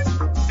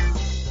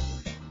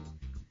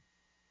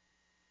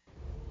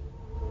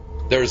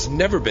 There's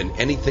never been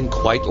anything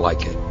quite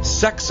like it.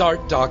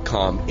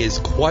 Sexart.com is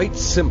quite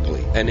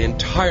simply an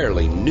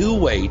entirely new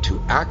way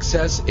to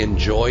access,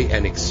 enjoy,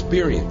 and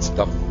experience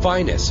the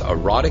finest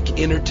erotic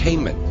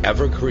entertainment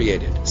ever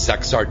created.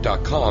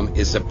 Sexart.com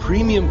is a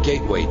premium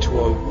gateway to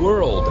a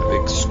world of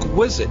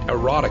exquisite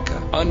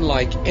erotica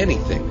unlike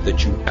anything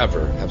that you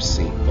ever have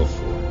seen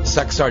before.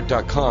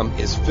 Sexart.com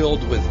is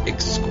filled with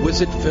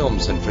exquisite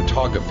films and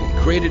photography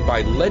created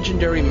by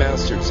legendary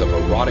masters of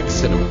erotic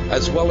cinema,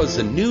 as well as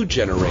a new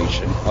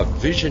generation of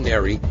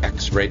visionary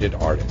X-rated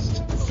artists.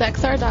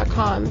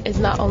 Sexart.com is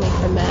not only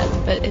for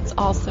men, but it's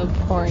also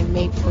porn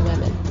made for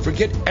women.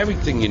 Forget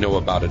everything you know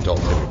about adult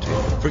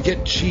entertainment.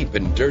 Forget cheap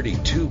and dirty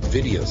tube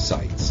video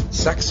sites.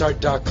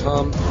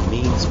 Sexart.com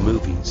means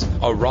movies.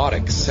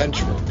 Erotic,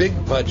 sensual, big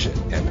budget,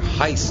 and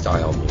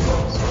high-style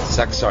movies.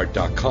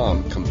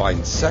 Sexart.com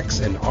combines sex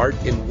and art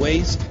in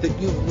ways that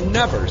you've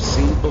never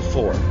seen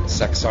before.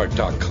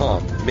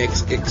 Sexart.com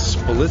makes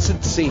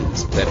explicit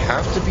scenes that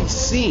have to be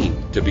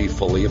seen to be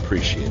fully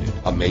appreciated.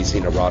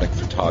 Amazing erotic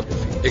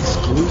photography,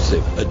 exclusive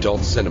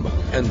adult cinema,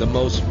 and the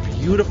most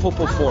beautiful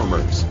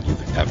performers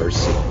you've ever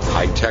seen.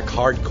 High-tech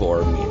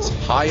hardcore meets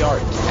high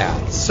art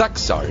at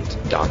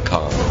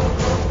Sexart.com.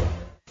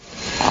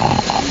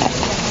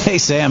 Hey,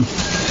 Sam.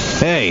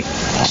 Hey,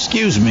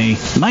 excuse me.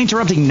 Am I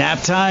interrupting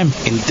nap time?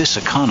 In this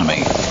economy,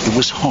 it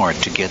was hard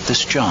to get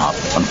this job.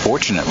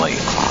 Unfortunately,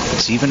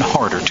 it's even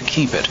harder to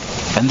keep it.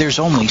 And there's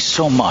only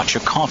so much a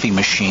coffee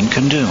machine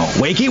can do.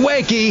 Wakey,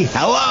 wakey.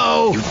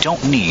 Hello. You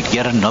don't need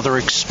yet another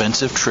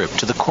expensive trip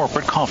to the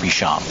corporate coffee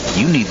shop.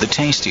 You need the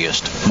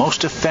tastiest,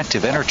 most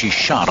effective energy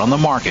shot on the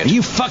market. Are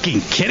you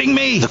fucking kidding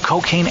me? The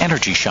Cocaine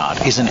Energy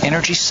Shot is an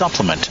energy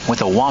supplement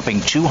with a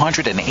whopping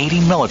 280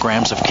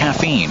 milligrams of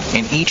caffeine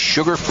in each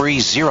sugar-free,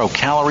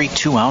 zero-calorie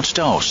 2-ounce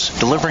dose,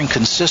 delivering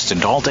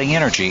consistent all-day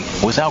energy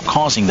without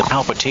causing the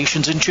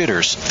palpitations and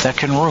jitters that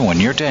can ruin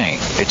your day.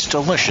 It's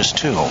delicious,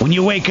 too. When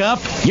you wake up,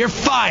 you're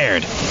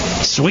fired.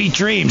 Sweet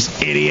dreams,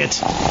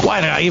 idiot. Why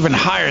did I even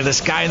hire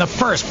this guy in the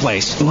first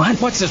place? What?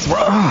 What's this? Oh,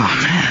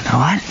 man.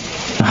 What?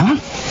 Huh?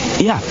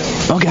 Yeah.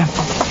 Okay.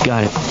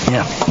 Got it.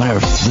 Yeah. Whatever.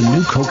 The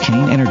new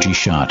Cocaine Energy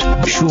Shot.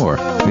 Sure,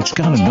 it's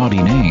got a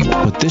naughty name,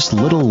 but this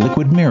little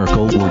liquid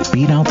miracle will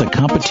beat out the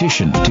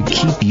competition to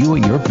keep you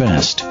at your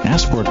best.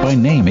 Ask for it by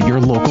name at your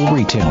local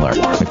retailer.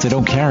 If they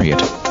don't carry it,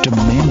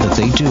 demand that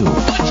they do.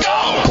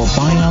 Or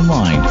buy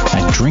online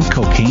at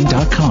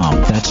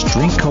drinkcocaine.com. That's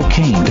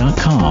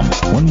drinkcocaine.com.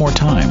 One more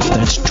time,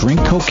 that's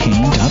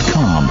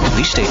drinkcocaine.com.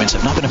 These statements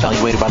have not been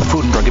evaluated by the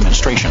Food and Drug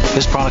Administration.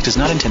 This product is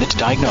not intended to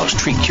diagnose,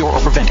 treat, cure,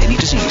 or prevent any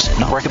disease.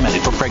 Not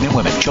recommended for pregnant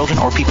women, children,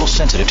 or people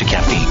sensitive to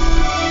caffeine.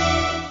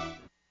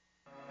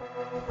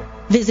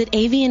 Visit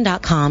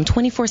avian.com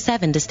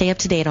 24/7 to stay up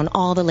to date on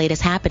all the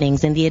latest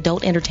happenings in the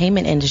adult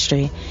entertainment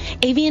industry.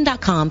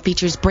 Avian.com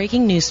features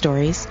breaking news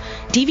stories,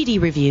 DVD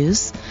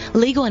reviews,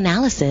 legal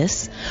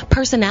analysis,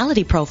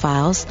 personality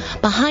profiles,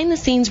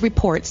 behind-the-scenes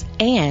reports,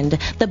 and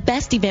the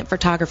best event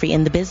photography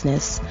in the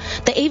business.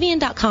 The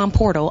avian.com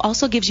portal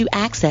also gives you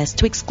access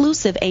to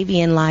exclusive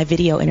Avian Live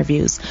video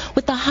interviews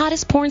with the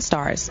hottest porn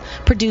stars,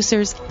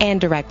 producers, and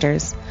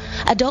directors.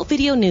 Adult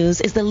Video News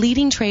is the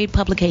leading trade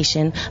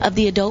publication of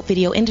the adult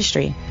video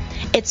industry.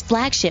 Its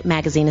flagship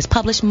magazine is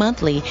published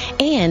monthly,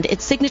 and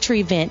its signature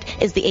event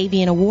is the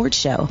Avian Awards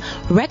Show,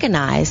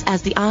 recognized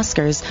as the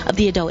Oscars of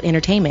the adult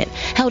entertainment,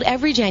 held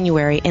every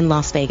January in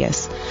Las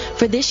Vegas.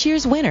 For this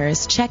year's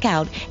winners, check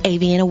out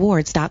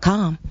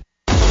avianawards.com.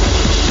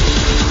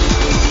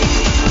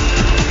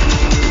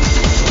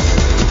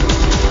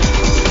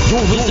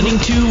 You're listening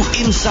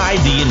to Inside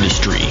the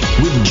Industry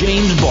with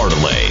James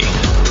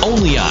Bartolet,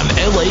 only on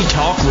LA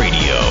Talk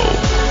Radio.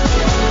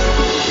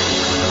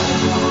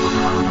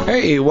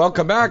 Hey,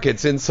 welcome back.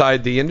 It's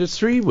Inside the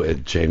Industry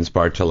with James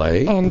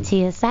Bartolet. And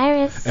Tia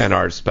Cyrus. And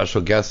our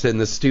special guest in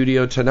the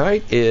studio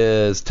tonight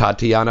is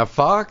Tatiana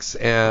Fox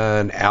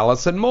and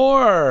Allison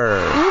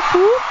Moore.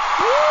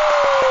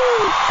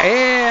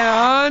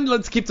 And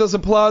let's keep those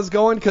applause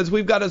going because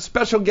we've got a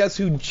special guest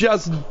who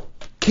just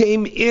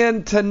came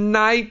in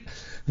tonight.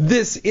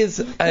 This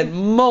is a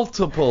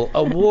multiple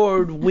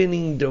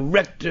award-winning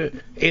director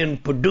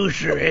and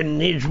producer, and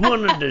he's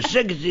one of the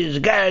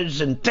sexiest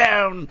guys in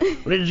town.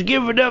 Let's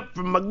give it up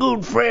for my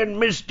good friend,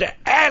 Mr.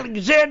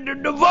 Alexander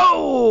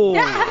DeVoe.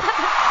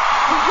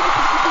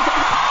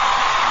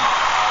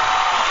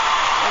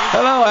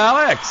 Hello,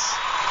 Alex.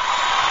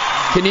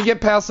 Can you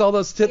get past all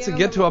those tits and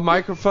get to a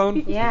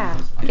microphone? Yeah.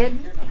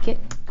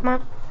 Come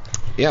on.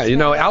 Yeah, you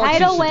know, Alex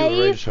Tidal used to do a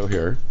radio wave. show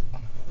here.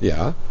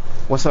 Yeah.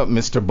 What's up,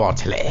 Mr.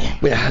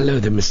 Bartolet? Well, hello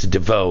there, Mr.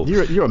 DeVoe.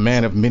 You're a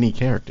man of many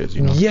characters,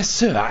 you know. Yes,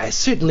 sir, I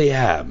certainly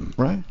am.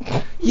 Right?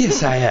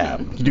 Yes, I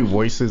am. You do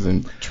voices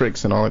and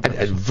tricks and all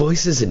that.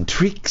 Voices and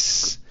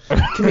tricks?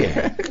 Come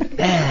here.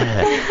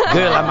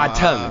 Girl on my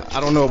tongue. I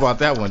don't know about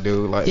that one,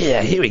 dude. Like.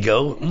 Yeah, here we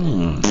go.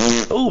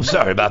 Oh,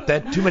 sorry about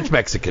that. Too much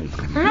Mexican.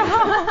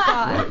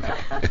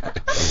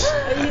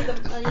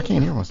 I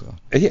can't hear myself.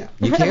 Yeah,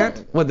 you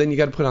can't? Well, then you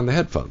got to put on the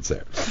headphones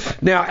there.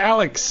 Now,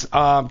 Alex,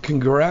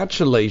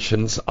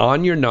 congratulations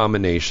on your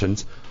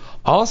nominations.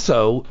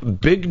 Also,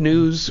 big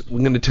news, we're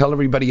going to tell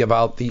everybody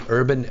about the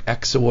Urban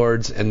X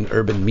Awards and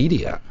Urban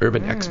Media.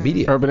 Urban X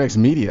Media. Urban X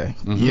Media.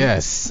 Mm-hmm.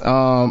 Yes.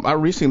 I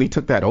recently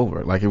took that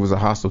over. Like, it was a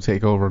hostile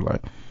takeover.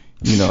 Like,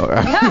 you know.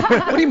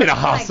 What do you mean a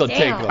hostile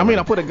takeover? I mean,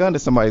 I put a gun to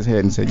somebody's head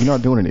and said, "You're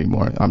not doing it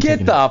anymore."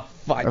 Get the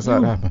fuck. That's how it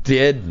You happened.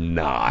 did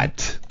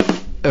not.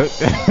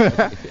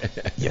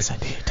 Yes, I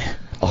did.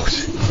 Oh.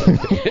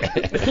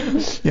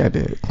 Yeah, I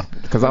did.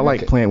 Because I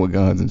like playing with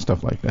guns and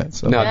stuff like that.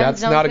 So. No,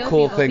 that's not a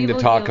cool thing to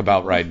talk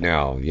about right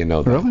now. You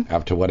know, Really?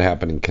 after what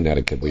happened in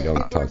Connecticut, we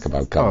don't talk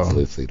about guns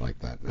loosely like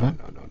that. No.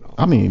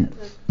 I mean,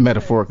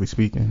 metaphorically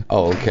speaking.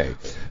 Oh, okay.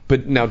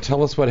 But now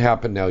tell us what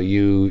happened now.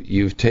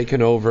 You've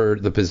taken over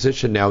the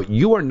position now.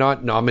 You are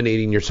not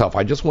nominating yourself.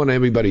 I just want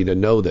everybody to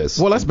know this.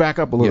 Well, let's back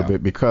up a little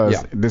bit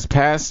because this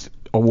past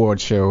award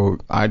show,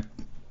 I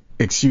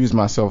excused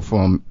myself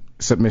from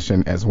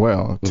submission as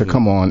well to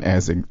come on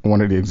as one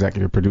of the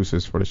executive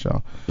producers for the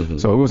show.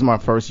 So it was my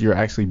first year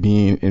actually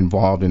being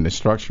involved in the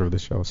structure of the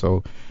show.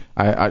 So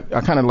I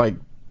kind of like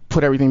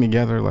put everything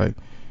together, like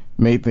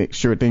made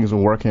sure things were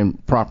working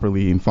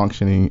properly and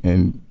functioning,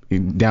 and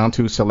down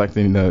to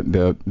selecting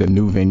the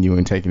new venue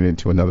and taking it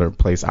to another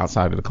place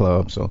outside of the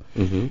club. So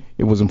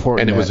it was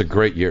important. And it was a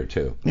great year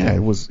too. Yeah, it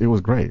was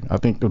great. I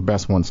think the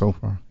best one so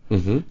far.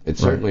 It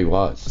certainly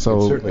was. So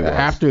It certainly was.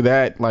 after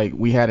that, like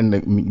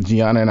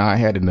Gianna and I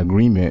had an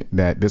agreement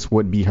that this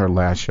would be her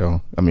last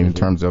show. I mean, in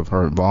terms of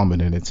her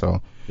involvement in it.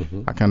 So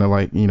I kind of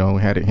like,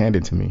 had it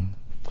handed to me.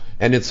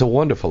 And it's a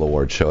wonderful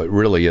award show. It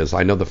really is.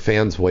 I know the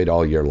fans wait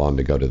all year long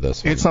to go to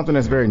this one. It's something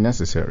that's very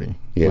necessary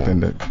within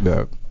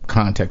the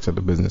context of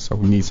the business. So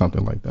we need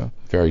something like that.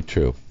 Very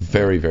true.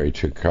 Very, very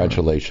true.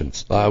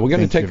 Congratulations. We're going to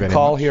Thank you take a very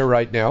call much. here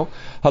right now.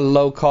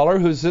 Hello, caller.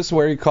 Who's this?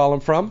 Where are you calling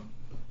from?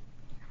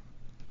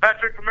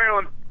 Patrick from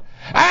Maryland.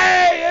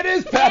 Hey, it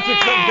is Patrick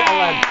from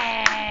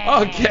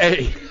Maryland.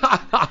 Okay.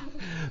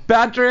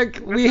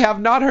 Patrick, we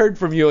have not heard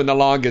from you in the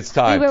longest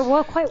time. We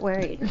were quite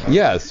worried.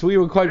 Yes, we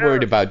were quite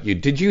worried about you.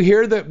 Did you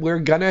hear that we're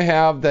going to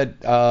have that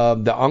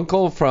the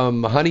uncle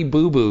from Honey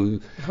Boo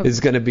Boo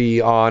is going to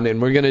be on,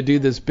 and we're going to do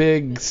this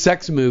big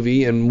sex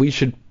movie, and we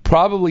should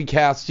probably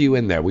cast you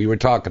in there. We were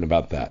talking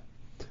about that.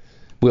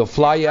 We'll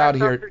fly you out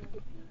here.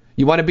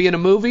 You want to be in a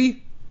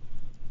movie?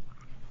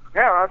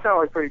 Yeah, that sounds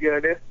like a pretty good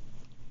idea.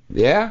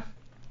 Yeah?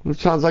 It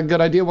sounds like a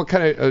good idea. What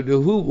kind of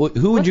who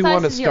would you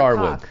want to star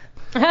with?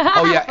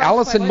 Oh yeah,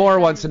 Allison Moore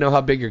wants to know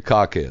how big your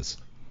cock is.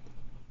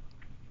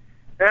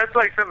 Yeah, it's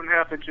like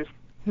 7.5 inches.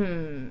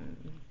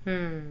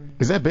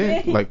 Is that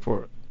big? Like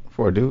for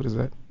a dude, is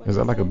that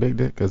like a big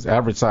dick? Because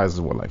average size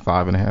is what, like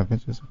 5.5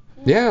 inches?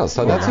 Yeah,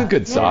 so that's a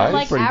good size.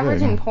 Like Pretty average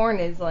good. in porn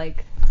is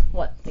like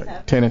what?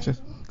 10 inches?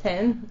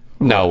 10.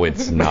 No,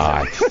 it's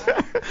not.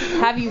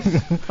 Have you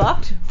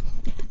fucked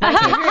Mike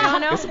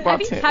Adriano? It's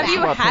about 10. Have you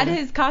It's about had 10.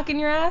 his cock in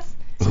your ass?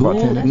 It's about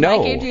 10. No.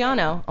 Mike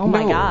Adriano. Oh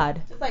my No.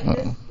 God.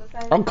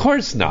 Of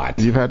course not.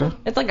 You've had that?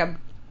 It's like a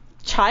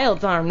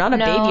child's arm, not a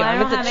No, baby I arm.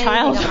 don't It's a have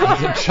child's anything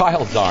arm. It's a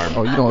child's arm.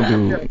 Oh, you don't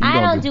do. I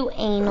don't do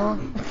anal.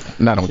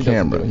 Not on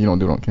camera. You don't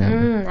do it on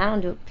camera. I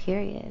don't do it,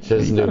 period. She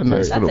doesn't You do got it a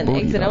nice very- little That's an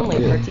booty, exit though. only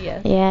Yeah.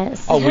 tortilla.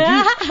 Yes. Oh,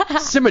 would you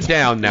simmer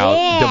down now,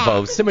 Yeah.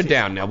 DeVoe? Simmer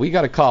down now. We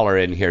got a caller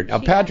in here.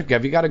 Patrick,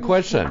 have you got a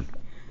question?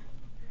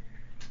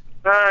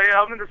 Yeah,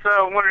 I'm just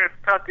wondering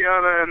if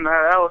Tatiana and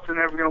Allison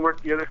are ever going to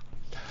work together.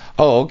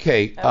 Oh,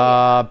 okay.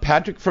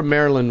 Patrick from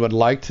Maryland would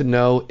like to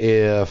know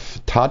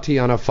if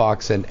Tatiana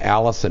Fox and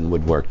Allison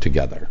would work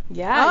together.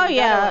 Yeah. Oh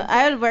yeah,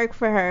 I would work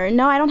for her.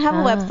 No, I don't have a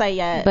website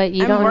yet. but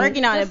you I'm don't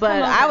working need- on it, Just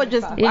but come I over would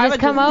just and You I just would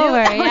come just do over.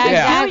 it. I would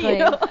Yeah, just do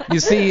exactly. You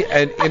see,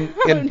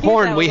 in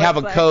porn, that we have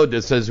a website. code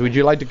that says, would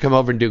you like to come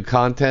over and do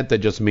content? That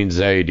just means,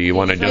 hey, do you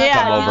want to just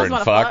Yeah, come I over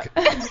just and wanna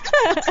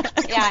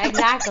fuck? Yeah,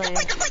 exactly.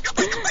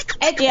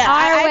 It's Yeah,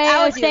 our I way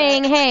would of do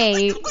saying,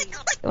 hey,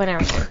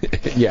 whatever.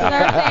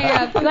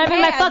 Yeah. You want to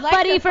be my fuck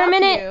buddy for a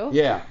minute?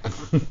 Yeah.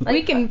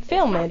 We can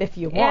film it if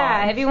you want.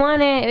 Yeah, if you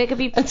want it, it could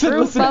be proof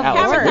Listen, of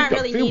Allison, Cameras we not can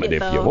really film it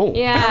needed, if you though. won't.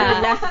 Yeah.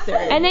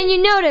 necessary. And then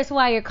you notice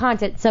why your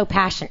content's so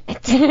passionate.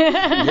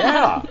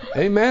 Yeah.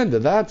 Amen to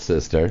that,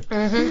 sister.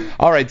 Mm-hmm.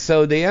 All right,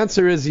 so the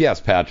answer is yes,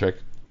 Patrick.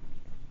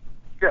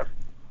 Yes.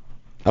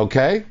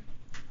 Okay?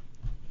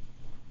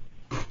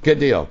 Good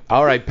deal.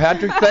 All right,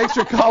 Patrick, thanks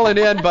for calling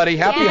in, buddy.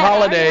 Happy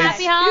holidays.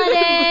 Happy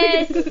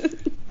holidays.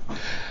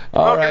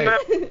 All right.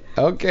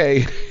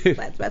 Okay.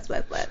 Splat, splat,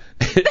 splat, splat.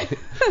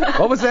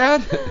 What was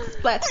that?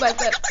 Splat, splat,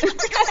 splat.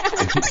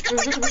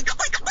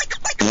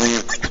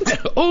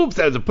 Oops,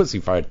 that was a pussy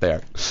fart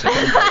there.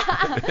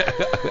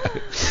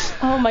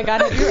 Oh my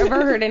God, have you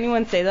ever heard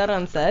anyone say that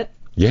on set?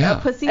 Yeah.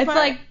 Pussy It's fart?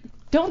 like,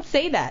 don't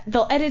say that.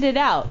 They'll edit it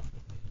out.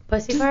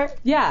 Pussy fart?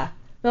 Yeah.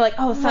 They're like,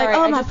 oh, sorry, like,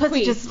 oh, I my just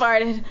pussy squeezed. just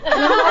farted.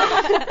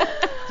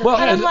 Well,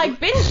 And I'm like,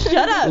 bitch,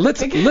 shut up.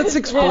 let's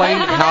explain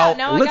how.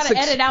 Now I let's gotta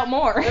edit out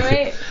more.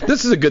 Right?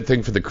 This is a good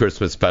thing for the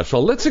Christmas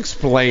special. Let's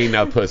explain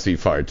a pussy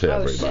fart to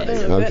everybody.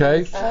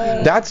 Okay?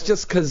 That's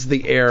just because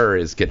the air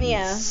is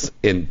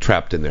getting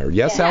trapped in there.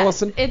 Yes,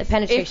 Allison? It's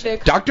penetration.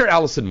 Dr.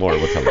 Allison Moore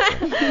will tell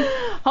us.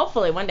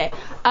 Hopefully one day.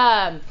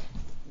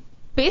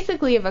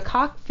 Basically, if a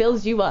cock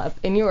fills you up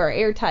and you are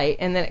airtight,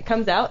 and then it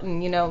comes out,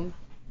 and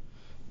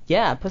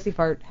yeah, pussy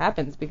fart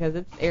happens because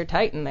it's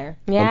airtight in there.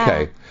 Yeah.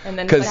 Okay. And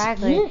then Because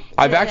Exactly.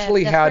 I've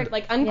actually had.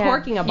 like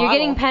uncorking a bottle. You're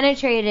getting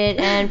penetrated,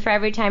 and for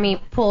every time he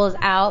pulls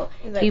out,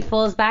 he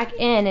pulls back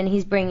in, and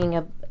he's bringing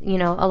a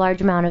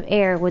large amount of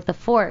air with the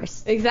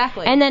force.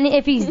 Exactly. And then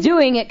if he's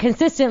doing it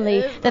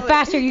consistently, the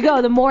faster you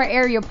go, the more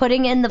air you're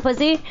putting in the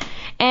pussy.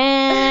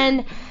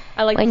 And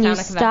I like when the you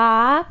sound of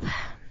stop,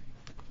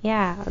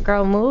 a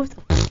girl moves.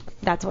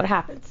 That's what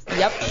happens.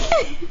 Yep.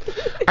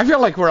 I feel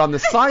like we're on the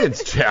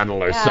Science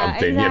Channel or Yeah,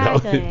 something,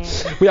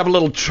 exactly. We have a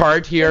little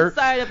chart here.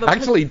 Inside of a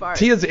Actually, pussy fart.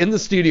 Tia's in the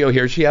studio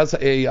here. She has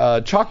a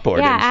chalkboard,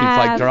 Yeah, and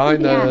she's like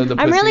drawing the pussy.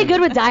 I'm really good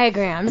with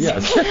diagrams.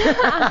 Yes.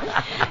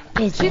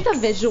 She's a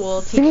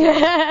visual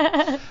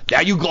teacher.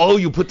 There you go.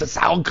 You put the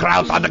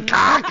sauerkraut on the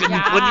cock, and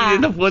you put it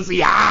in the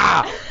pussy.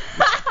 Ah!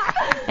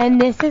 And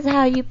this is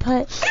how you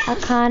put a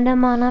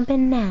condom on a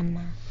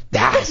banana.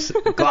 Yes.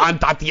 Go on,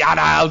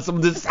 Tatiana. Have some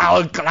of the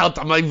sauerkraut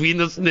on my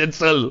Venus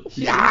schnitzel.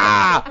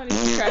 Yeah.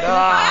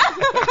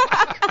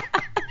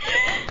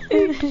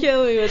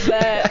 Kill me with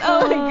that.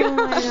 Oh my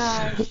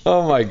God.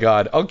 Oh my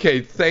God. Okay,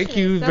 thank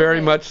you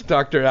very much,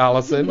 Dr.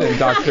 Allison and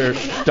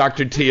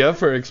Dr. Tia,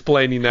 for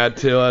explaining that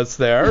to us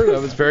there.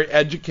 That was very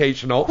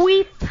educational.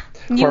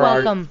 You're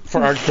welcome.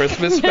 For our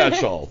Christmas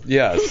special,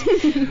 yes.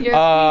 You're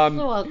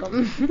so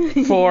welcome.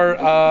 For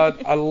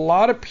a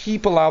lot of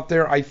people out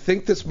there, I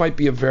think this might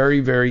be a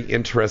very, very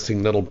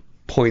interesting little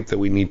point that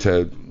we need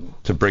to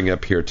bring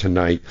up here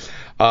tonight.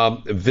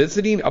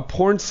 Visiting a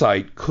porn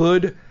site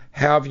could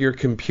have your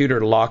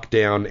computer locked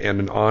down and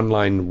an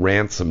online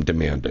ransom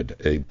demanded.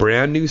 A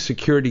brand new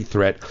security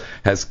threat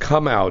has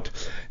come out,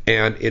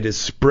 and it is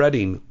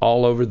spreading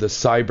all over the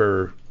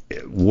cyber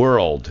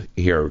world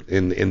here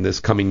in this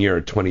coming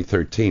year,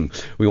 2013.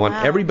 We want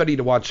everybody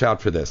to watch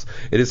out for this.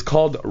 It is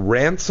called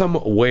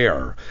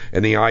ransomware,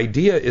 and the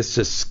idea is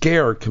to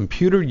scare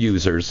computer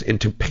users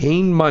into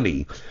paying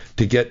money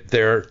to get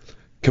their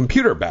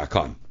computer back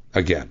on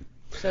again.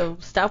 So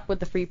stop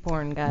with the free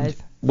porn,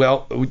 guys.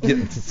 Well,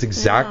 it's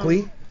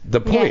exactly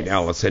the point, Yes.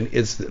 Allison,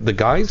 is the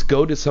guys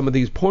go to some of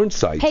these porn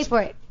sites. Pay for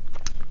it.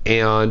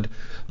 And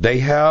they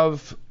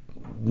have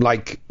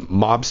like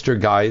mobster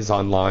guys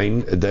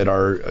online that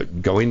are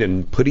going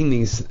and putting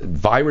these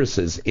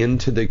viruses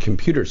into the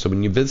computer. So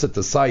when you visit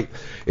the site,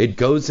 it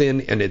goes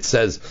in and it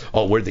says,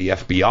 oh, we're the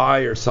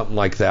FBI or something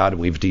like that, and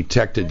we've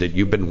detected that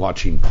you've been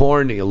watching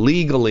porn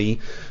illegally,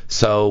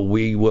 so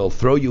we will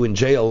throw you in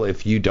jail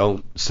if you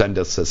don't send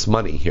us this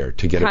money here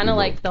to get it Kind of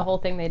removed. like the whole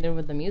thing they did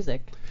with the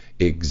music.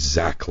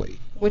 Exactly.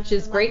 Which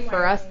is great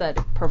for us that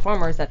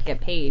performers that get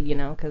paid,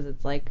 because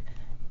it's like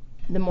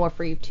the more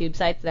free tube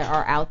sites that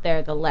are out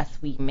there, the less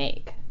we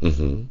make.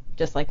 Mm-hmm.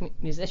 just like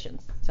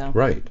musicians. So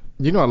Right.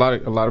 You know, a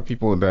lot of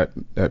people that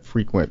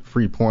frequent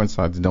free porn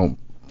sites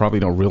probably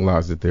don't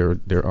realize that their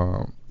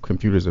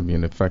computers are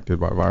being affected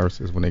by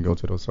viruses when they go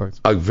to those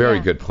sites. A very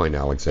good point,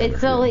 Alexander. It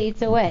slowly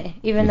eats away,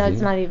 even though Mm-hmm.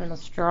 it's not even a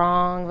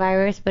strong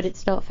virus, but it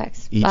still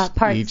affects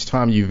parts. Each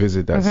time you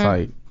visit that Mhm.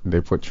 site,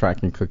 they put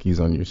tracking cookies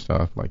on your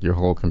stuff. Like your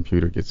whole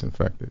computer gets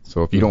infected.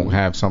 So if you Mm-hmm. don't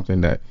have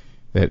something that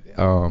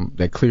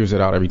clears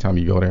it out every time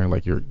you go there,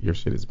 like your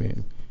shit is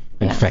being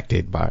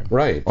infected by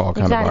all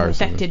kind of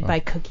viruses. Infected by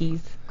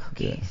cookies.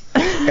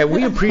 And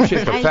we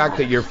appreciate the fact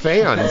that you're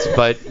fans,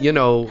 but you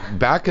know,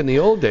 back in the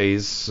old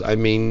days, I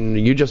mean,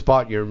 you just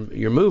bought your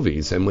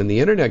movies, and when the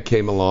internet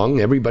came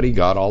along, everybody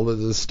got all of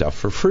this stuff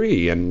for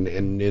free, and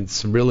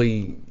it's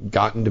really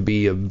gotten to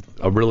be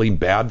a really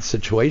bad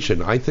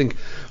situation. I think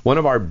one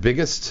of our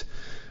biggest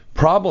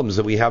problems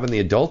that we have in the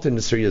adult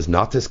industry is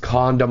not this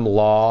condom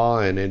law,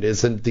 and it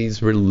isn't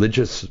these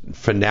religious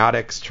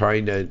fanatics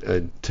trying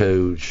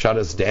to shut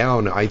us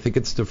down. I think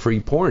it's the free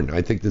porn.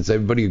 I think, does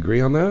everybody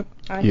agree on that?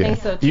 I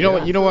think so too.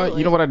 You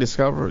know what I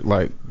discovered,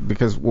 like,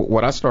 because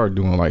what I started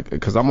doing, like,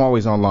 because I'm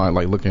always online,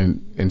 like,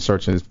 looking and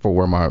searching for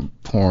where my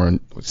porn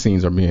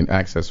scenes are being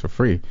accessed for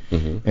free.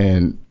 Mm-hmm.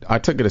 And I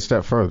took it a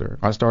step further.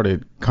 I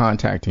started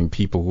contacting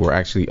people who are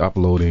actually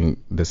uploading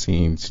the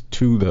scenes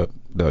to the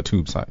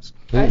tube sites.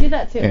 I do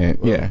that too.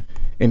 And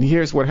and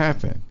here's what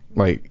happened.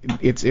 Like,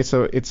 it's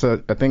a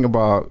thing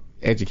about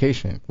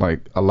education.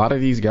 Like, a lot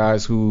of these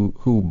guys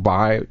who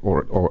buy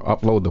or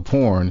upload the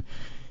porn,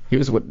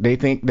 here's what they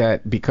think,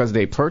 that because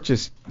they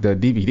purchased the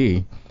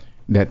DVD,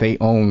 that they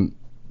own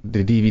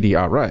the DVD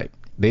outright.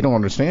 They don't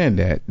understand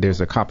that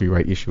there's a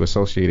copyright issue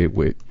associated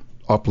with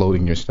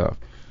uploading your stuff.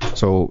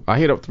 So I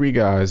hit up 3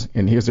 guys,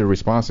 and here's the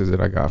responses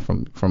that I got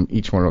from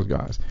each one of those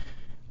guys.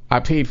 I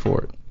paid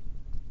for it.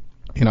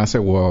 And I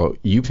said, well,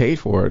 you paid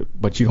for it,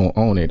 but you don't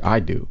own it. I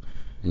do.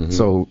 Mm-hmm.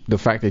 So the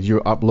fact that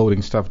you're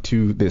uploading stuff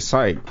to this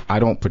site, I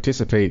don't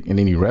participate in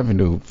any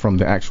revenue from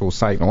the actual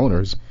site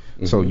owners.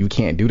 Mm-hmm. So you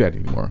can't do that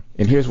anymore.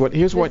 And here's what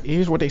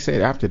they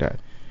said after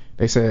that.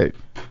 They said,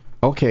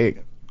 okay,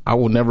 I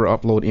will never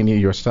upload any of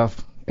your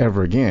stuff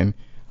ever again.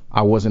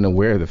 I wasn't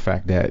aware of the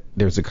fact that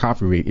there's a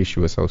copyright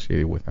issue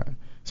associated with that.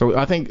 So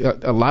I think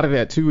a lot of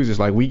that too is just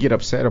like, we get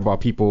upset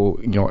about people,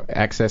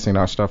 accessing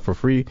our stuff for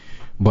free,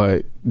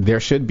 but there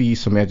should be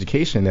some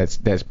education that's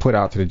put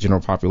out to the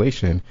general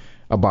population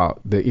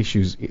about the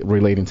issues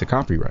relating to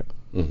copyright.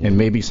 Mm-hmm. And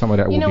maybe some of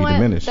that will be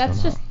diminished.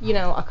 That's just,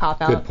 a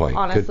cop-out, Good point.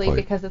 honestly, Good point.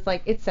 because it's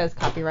like, it says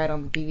copyright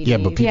on the DVD. Yeah,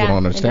 but people don't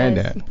understand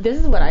that. This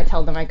is what I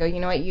tell them. I go, you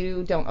know what,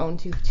 you don't own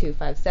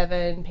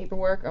 2257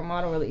 paperwork or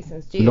model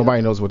releases, do you?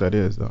 Nobody knows what that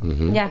is, though.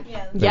 Mm-hmm. Yeah,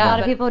 a lot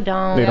of people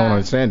don't. They don't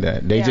understand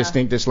that. They just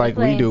think just like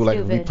we do. Like,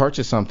 if we stupid.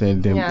 purchase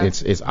something, then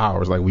it's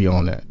ours. Like, we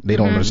own that. They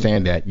don't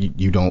understand that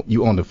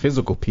you own the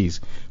physical piece,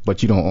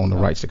 but you don't own the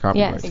rights to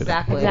copyright. Yes, to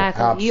exactly.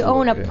 That. You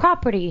own a Absolutely.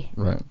 property,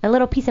 Right. a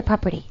little piece of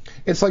property.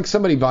 It's like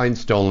somebody buying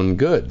stolen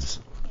goods,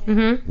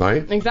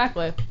 right?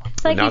 Exactly.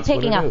 It's like And you that's what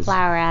taking it a is.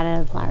 flower out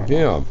of a flower.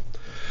 Yeah.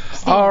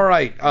 All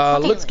right.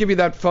 Let's give you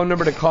that phone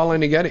number to call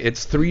in again.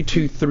 It's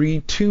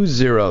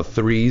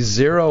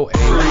 323-203-0815.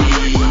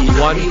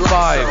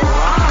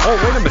 Oh,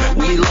 wait a minute.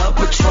 We love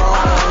Patron.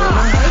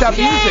 That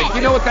music.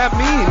 You know what that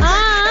means?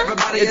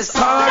 It's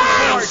time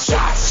for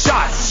shots.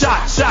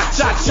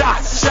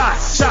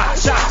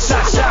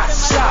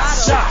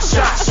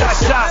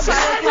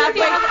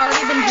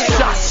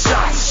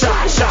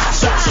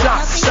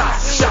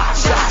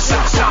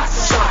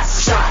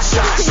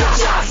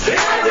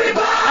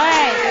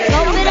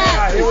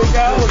 Here we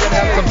go. We're gonna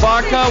have some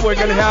vodka. We're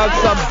gonna have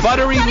some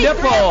buttery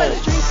nipples.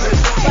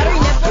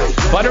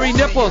 Buttery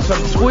nipples from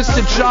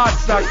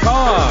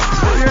TwistedShots.com.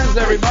 Cheers,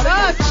 everybody.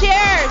 Oh,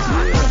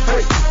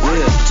 cheers.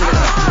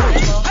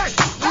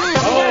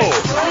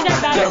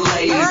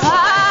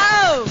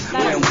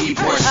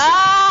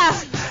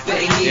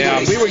 Yeah,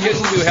 we were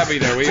getting too heavy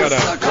there. We gotta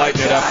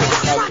lighten it up and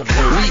have some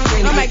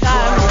food. Oh my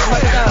God.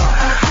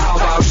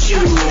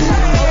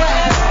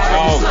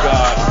 Oh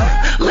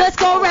God. Let's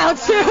go round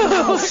 2.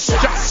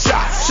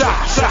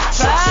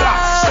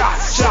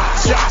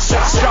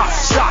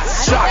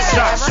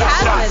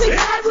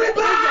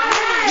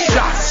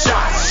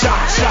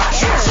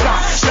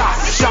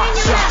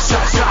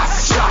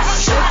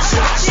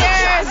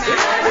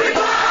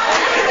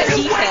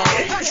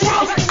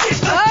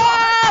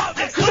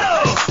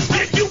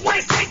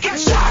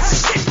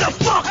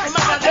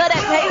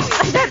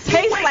 That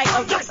tastes like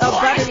a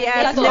buttery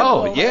ass nipple.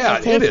 Oh yeah,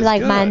 it Tastes is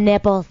like good. my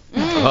nipples.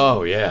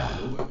 Oh yeah.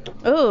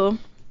 Ooh.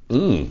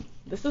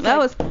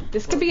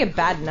 This could be a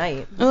bad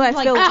night. Oh, I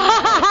feel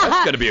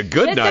That's gonna be a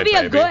good It's night, gonna be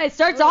baby. good. It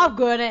starts off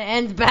good and it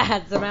ends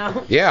bad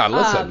somehow. Yeah,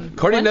 listen.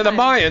 According to the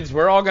Mayans,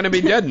 we're all gonna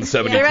be dead in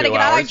 72 Get ready to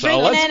get all hours. like So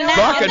drinking let's and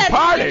fucking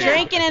party.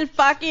 drinking and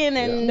fucking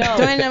and No.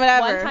 doing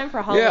whatever. One time for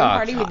a Halloween Yeah.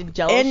 party, we did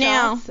Jello And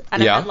now- shots,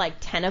 and Yeah. I had like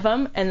 10 of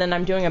them, and then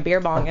I'm doing a beer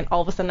bong, and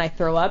all of a sudden I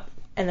throw up,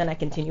 and then I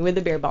continue with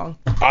the beer bong.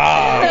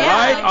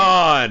 Right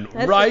on.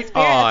 That's Right the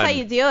spirit. on. That's how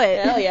you do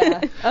it. Hell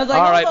yeah. I was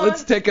like, All right, hold on.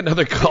 let's take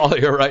another call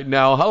here right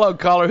now. Hello,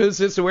 caller. Who's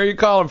this and where are you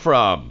calling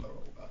from?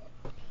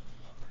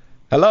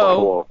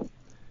 Hello?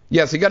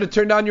 Yes, you got to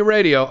turn down your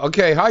radio.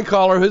 Okay, hi,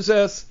 caller. Who's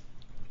this?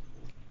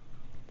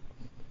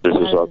 This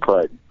is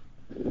Craig.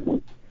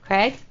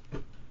 Craig?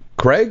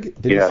 Craig?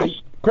 Did Yes. you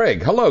say?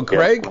 Craig. Hello,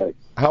 Craig. Craig.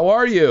 How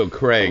are you,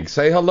 Craig?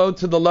 Say hello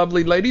to the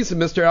lovely ladies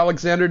and Mr.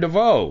 Alexander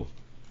DeVoe.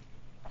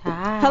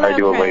 Hi. How you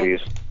doing,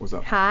 ladies? What's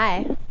up?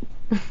 Hi.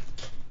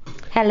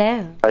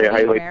 Hello. How What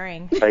are you you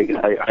wearing?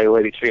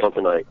 ladies feeling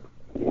tonight?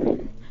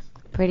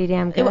 Pretty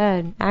damn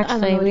good.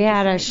 Actually, we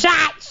had a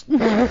shot.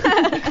 What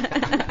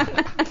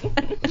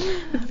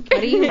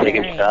are you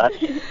Taking wearing? shots?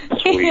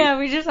 Sweet. Yeah,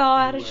 we just all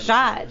had a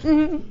shot.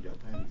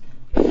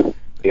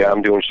 Yeah,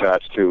 I'm doing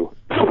shots too.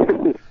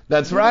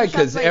 That's right,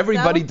 because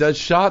everybody does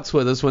shots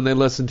with us when they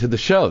listen to the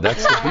show.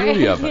 That's the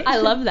beauty of it. I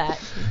love that.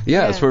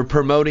 Yes, we're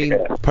promoting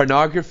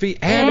pornography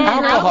and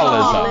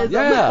alcoholism.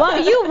 Yeah.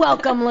 Well, you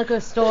welcome liquor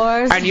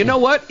stores. And you know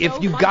what?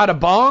 If you got a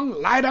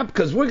bong, light up,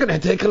 because we're going to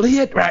take a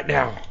hit right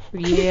now.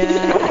 Yeah.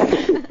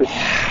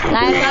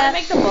 Light up.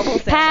 Make the bubble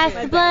sound. Pass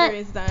the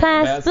blunt.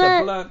 Pass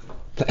the blunt.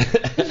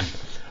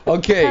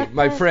 Okay,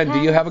 my friend, do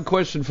you have a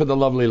question for the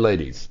lovely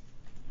ladies?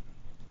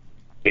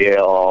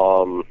 Yeah,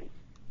 I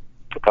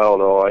don't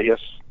know. I guess,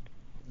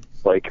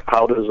 like,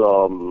 how does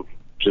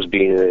just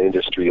being in the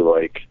industry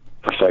like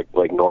affect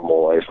like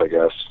normal life? I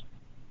guess.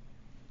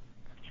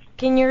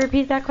 Can you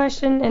repeat that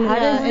question? And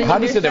How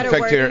does it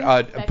affect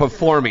your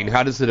performing?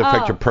 How does it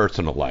affect your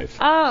personal life?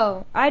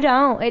 Oh, I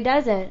don't. It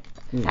doesn't.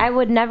 I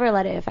would never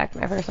let it affect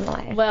my personal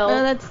life.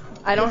 Well,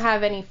 I don't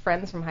have any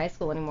friends from high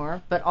school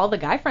anymore, but all the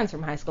guy friends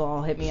from high school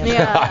all hit me up.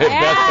 Yeah,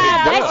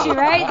 that's you,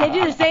 right? They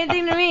do the same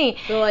thing to me.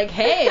 They're like,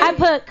 hey. I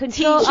put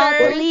Control Alt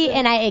Delete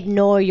and I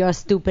ignore your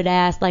stupid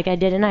ass like I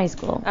did in high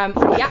school.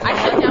 Yeah,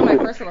 I shut down my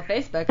personal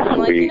Facebook. I'm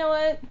like, you know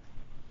what?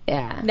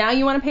 Yeah. Now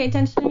you want to pay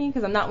attention to me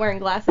because I'm not wearing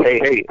glasses.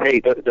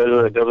 Hey, does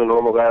a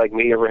normal guy like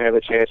me ever have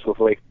a chance with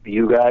like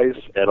you guys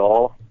at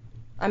all?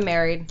 I'm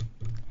married.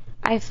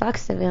 I fuck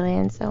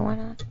civilians, so why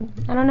not?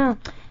 I don't know.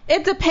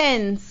 It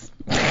depends.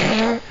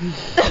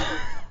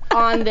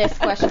 On this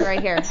question right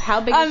here.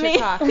 How big is your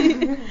cock?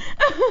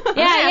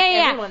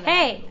 Yeah.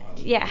 Hey,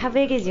 yeah, how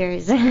big is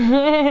yours?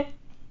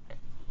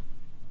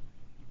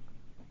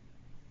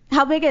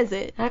 How big is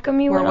it? How come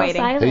you We're were all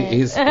waiting. silent?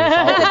 He's all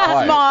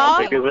quiet. Small. How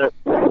big is it?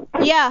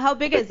 Yeah, how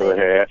big is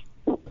it?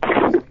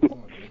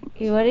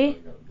 Woody?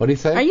 What do you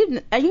say? Are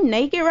you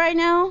naked right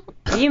now?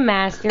 Are you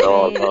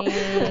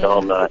masturbating? No,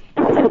 I'm not.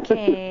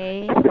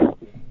 Okay.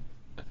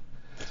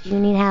 Do you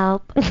need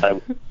help?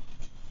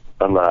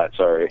 I'm not.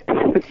 Sorry.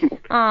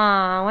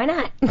 Aw, why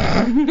not?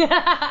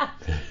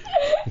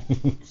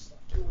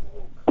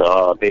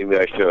 Maybe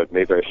I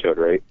should.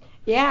 Right?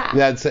 Yeah.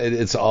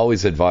 It's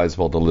always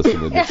advisable to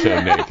listen to the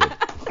show naked.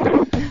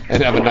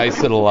 And have a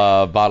nice little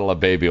bottle of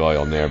baby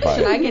oil nearby.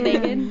 Should I get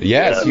naked?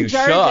 Yes, you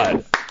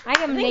should. I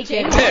am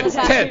naked. Tits. He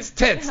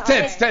just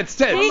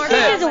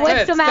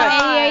whips them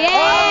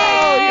out.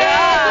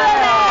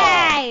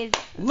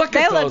 Look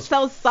They at look those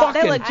so soft.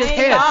 They look just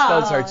tits. soft.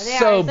 Those are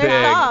so They're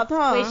big. soft,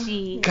 huh?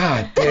 Squishy.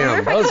 God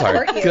damn, those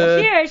are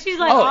good. Here, she's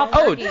like all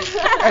perky.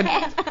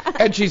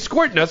 And she's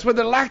squirting us with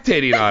the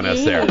lactating on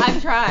us there.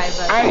 I've tried,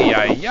 but...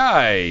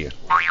 Ay.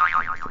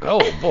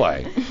 Oh,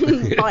 boy.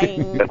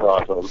 That's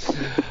awesome.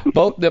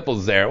 Both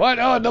nipples there. What?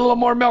 Oh, a little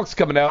more milk's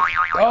coming out.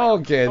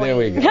 Okay, there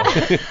we go.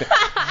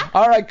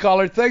 All right,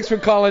 caller. Thanks for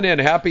calling in.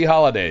 Happy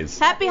holidays.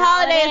 Happy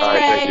holidays, All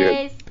right,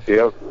 thank you.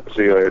 Yep.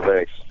 See you later.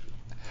 Thanks.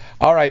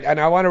 All right, and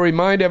I want to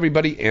remind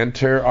everybody,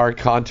 enter our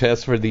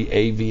contest for the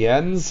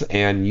AVNs,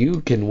 and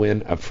you can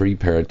win a free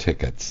pair of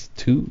tickets.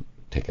 2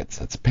 tickets.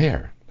 That's a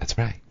pair. That's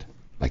right.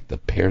 Like the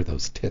pair of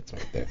those tits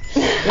right there.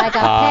 Like a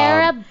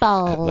pair of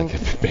balls. Like a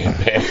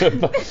pair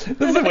of balls.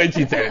 That's the way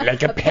she said it.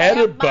 Like a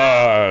pair of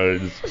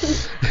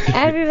balls.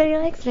 Everybody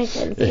likes my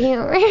sense of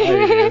humor.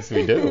 Yes,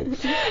 we do.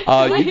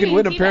 You can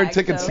win a pair of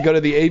tickets to go to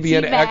the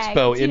AVN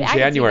Expo in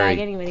January.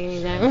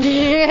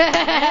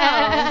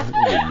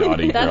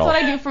 Naughty girl. That's what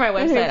I do for my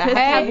website. I have to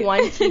have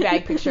one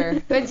teabag picture.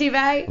 One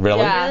teabag? Really?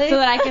 Yeah, so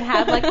that I can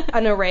have like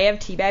an array of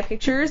teabag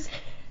pictures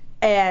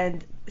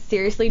and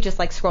seriously just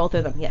like scroll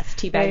through them. Yes,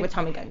 teabag with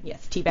Tommy Gunn.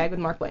 Yes, teabag with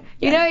Mark Wood.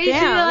 You know, you should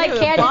be like you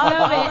Candy have a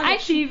Moment. I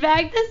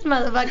teabagged this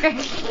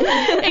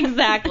motherfucker.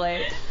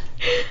 Exactly.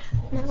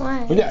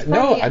 Yeah,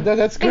 no,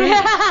 that's great.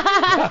 It's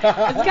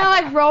kind of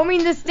like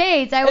roaming the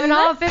states. I went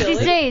all 50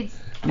 states.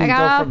 I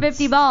got all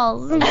 50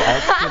 balls.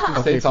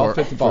 Okay,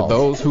 for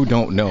those who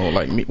don't know,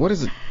 like me,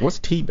 what's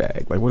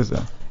teabag? Like, what is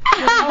that?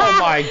 Oh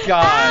my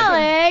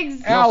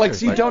God,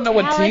 Alex, you don't know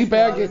what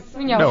teabag is?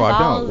 No, I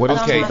don't. What is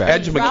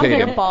teabag? Drop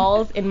your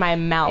balls in my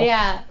mouth.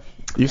 Yeah.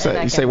 You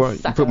say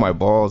what? You put my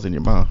balls in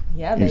your mouth.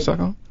 Yeah. You suck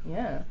on?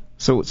 Yeah.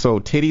 So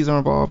titties are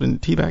involved in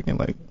teabagging,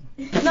 like?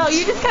 No,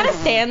 you just kind of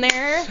stand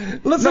there.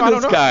 Listen to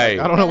this guy.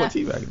 I don't know what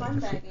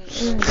teabagging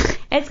is.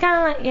 It's kind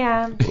of like,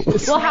 yeah.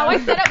 Well, how I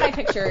set up my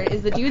picture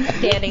is the dude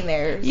standing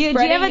there. Do you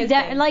have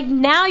a like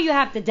now you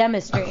have to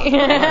demonstrate.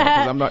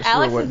 I'm not sure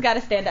Alex what. has got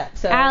to stand up.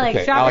 So Alex,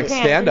 Okay, drop Alex, your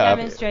pants stand and up.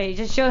 demonstrate.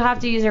 Just she'll have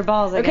to use her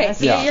balls. I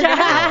guess. Okay, you're gonna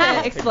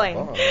have to explain.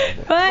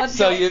 What?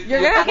 So you're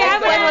gonna have to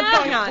explain what's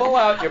going on. Pull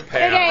out your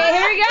pants. Okay,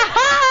 here we go.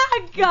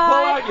 pull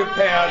out your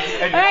pants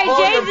and you All right, pull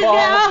James your is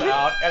balls now.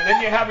 out, and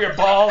then you have your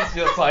balls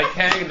just like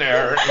hang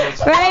there. And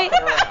it's Right?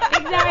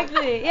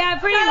 Exactly. Yeah,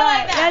 pretty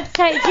much. That's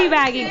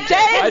teabagging.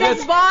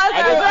 Jason's balls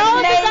The are balls is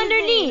amazing.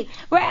 underneath.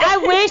 Where I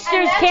wish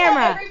there's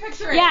camera.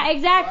 Yeah,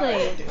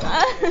 exactly.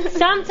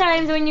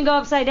 Sometimes when you go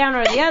upside down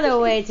or the other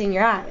way, it's in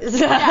your eyes.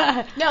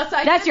 Yeah. No, so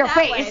I That's did your it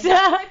that way. face.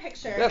 That's my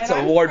picture. That's And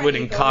I'm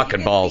award-winning cock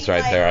and balls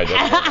right there. I just.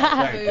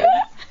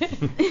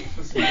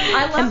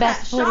 I love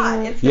that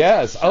shot. It's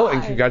Yes. Oh,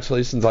 and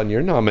congratulations on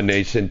your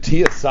nomination,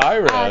 Tia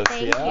Cyrus.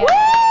 Thank yeah.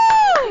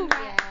 you.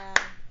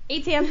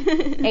 ATM.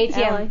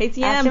 ATM.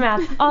 ATM. Ass to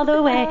mouth. All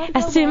the way.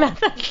 Ass to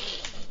mouth.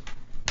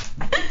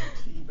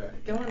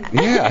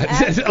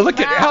 Yeah. Look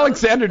at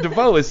Alexander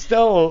DeVoe is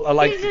still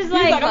like. He's just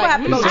like, I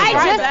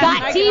just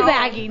got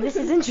teabagging. This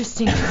is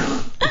interesting.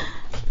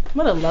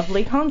 What a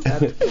lovely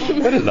concept.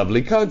 What a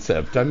lovely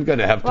concept. I'm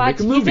gonna have to Watch, make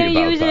a he's movie gonna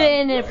about use that. it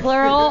in a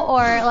plural or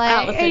like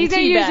Allison, he's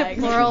gonna use it teabag.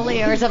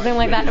 plurally or something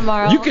like that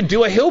tomorrow. You could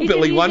do a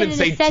hillbilly use one it and in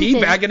say a sentence.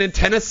 teabagging in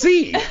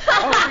Tennessee.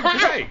 Oh,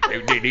 great.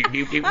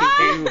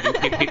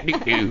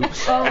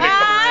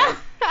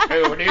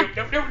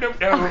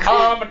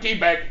 I'm a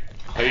teabag.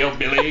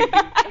 Hillbilly.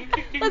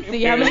 Let's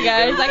see how many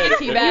guys I can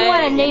teabag. You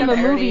want to name a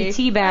movie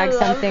Dirty. Teabag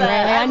something, right?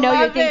 that. I know I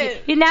you're love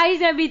thinking. Now he's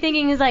gonna be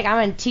thinking he's like, I'm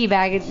gonna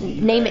teabag.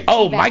 Name it.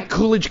 Oh, Teabag. Mike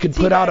Coolidge could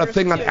put out a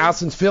thing on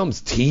Allison's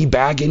Films,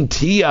 Teabagging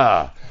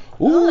Tia.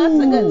 Ooh. Oh, that's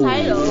a good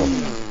title.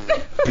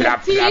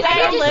 Plop, plop, I plop.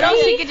 can little,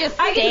 she could just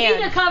I can see the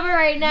stand. cover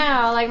right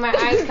now, like my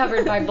eyes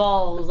covered by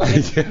balls,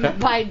 like Yeah.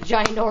 by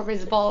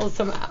ginormous balls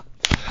somehow.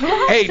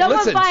 Hey, Someone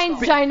listen. finds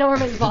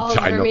ginormous balls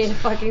for me to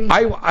fucking.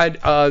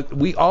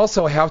 We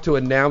also have to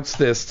announce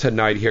this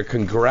tonight here.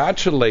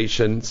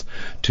 Congratulations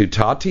to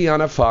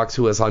Tatiana Fox,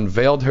 who has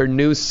unveiled her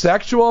new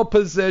sexual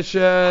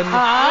position. Oh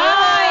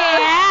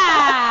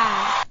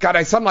yeah. God,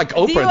 I sound like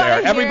Oprah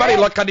there. Everybody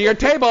look under your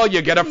table.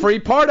 You get a free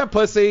porta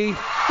pussy.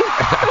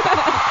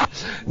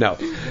 No.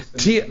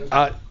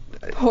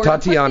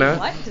 Tatiana.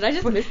 What? Did I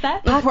just miss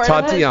that?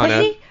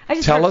 Tatiana,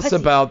 tell us pussy.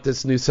 about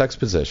this new sex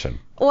position.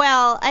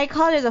 Well, I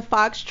call it a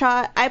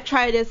foxtrot. I've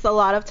tried this a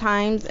lot of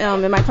times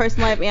in my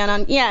personal life,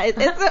 and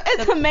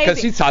it's amazing. Because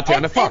she's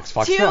Tatiana Fox.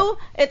 Foxtrot.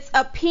 It's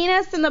a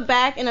penis in the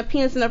back and a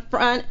penis in the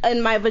front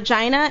in my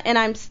vagina, and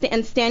I'm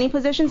in standing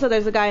position. So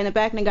there's a guy in the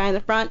back and a guy in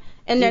the front,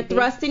 and they're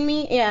thrusting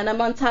me. Yeah, and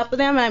I'm on top of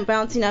them, and I'm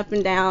bouncing up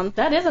and down.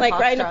 That is a like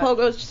right in a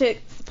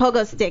foxtrot.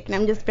 pogo stick, and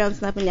I'm just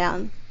bouncing up and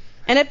down.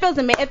 And it feels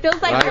amazing. It feels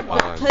like Right your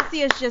on.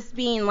 pussy is just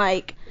being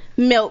like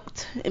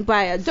milked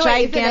by a So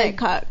wait, is it gigantic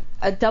cock.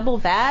 A double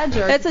vag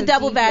or It's a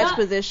double deep- vag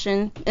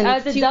position. And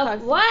It's a two double.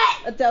 cocks.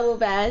 What? A double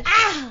vag.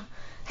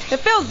 It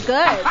feels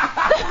good.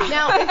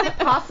 Now, is it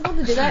possible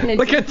to do that in a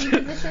Look at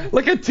DP position?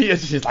 look at Tia.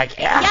 She's like,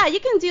 yeah. Yeah,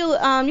 you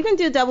can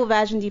do double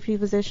vag in DP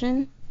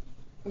position.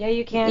 Yeah,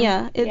 you can.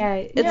 Yeah,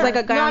 it's like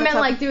a guy No, I on meant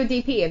top. like do a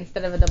DP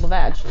instead of a double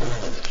vag.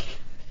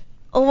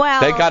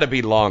 Well, They got to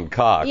be long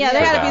cocks. yeah,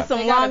 there for gotta that. be some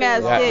They gotta long be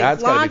ass long. dicks,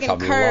 That's gotta long be and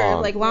something curved,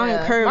 long. like long and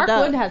Yeah. curved Mark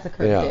up. Wood has a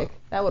curved Yeah. dick.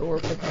 That would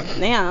work with him.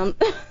 Damn.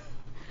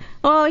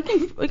 Well,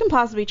 we can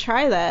possibly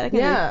try that. I can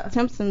Yeah.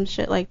 attempt some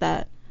shit like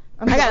that.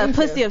 I'm I got down a to.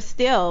 pussy of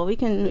steel. We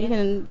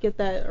can get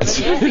that.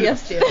 Pussy of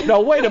steel. No,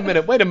 wait a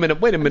minute, gonna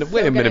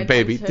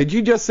baby. attempt to- Did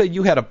you just say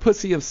you had a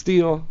pussy of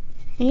steel?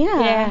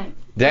 Yeah.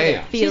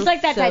 Damn. She's Feels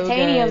like that so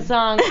Titanium good.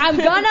 song. I'm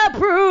gonna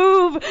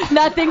prove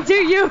nothing to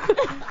you.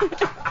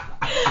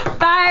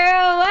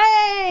 Fire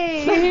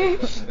away.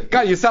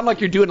 God, you sound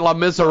like you're doing La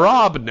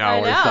Miserable now I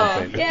or know.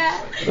 something.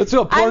 Yeah. Let's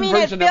do a porn I mean, it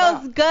version of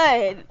feels that.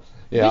 good.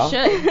 Yeah. We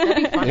should. That'd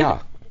be fun. Yeah,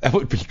 that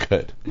would be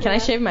good. Can I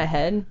shave my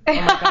head? Oh my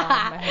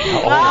god, my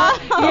head. Oh,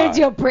 You're God. gonna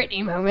do a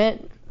Britney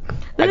moment.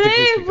 I think we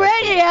Leave should go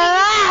Britney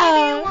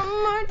alone.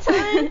 One more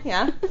time.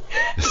 Yeah.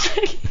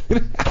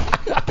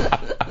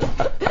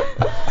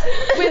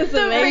 With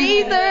the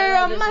razor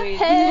on my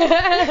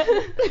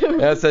head.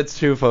 Yes, that's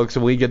true, folks.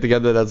 When we get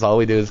together, that's all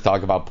we do is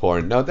talk about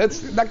porn. No,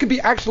 that could be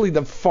actually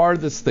the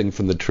farthest thing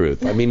from the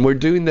truth. I mean, we're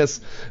doing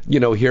this,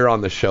 here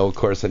on the show, of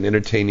course, and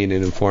entertaining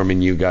and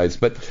informing you guys.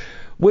 But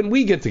when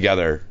we get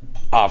together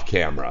off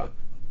camera,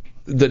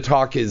 the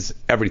talk is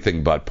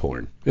everything but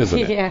porn, isn't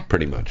it? Yeah.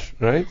 Pretty much,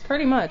 right?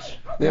 Pretty much.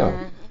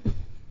 Yeah.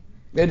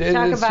 It is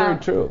Talk very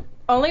about- true.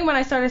 Only when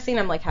I started seeing,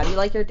 I'm like, how do you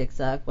like your dick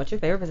sucked? What's your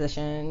favorite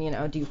position?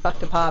 Do you fuck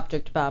to pop,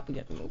 dick to pop?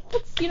 That's,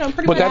 pretty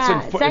But much. that's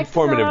Yeah, sex is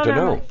informative not to on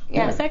our know. mind.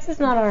 Yeah, sex is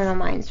not on our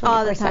minds 24/7.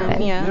 All the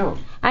time. Yeah. No.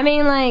 I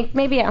mean, like,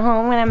 maybe at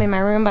home when I'm in my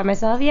room by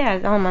myself, yeah,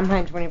 at home I'm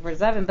home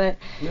 24/7, but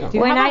Yeah. Do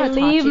you when have I a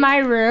leave Hitachi? my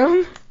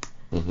room,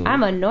 Mhm.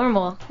 I'm a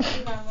normal.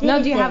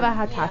 No, do you have a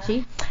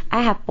Hitachi?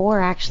 I have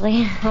 4,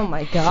 actually. Oh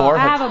my god. 4 I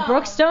have a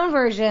Brookstone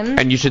version.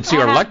 And you should see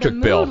I our have electric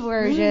the bill. Mood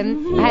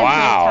version. I Wow.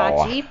 have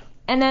the Hitachi.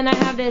 And then I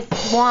have this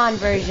wand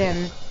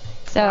version.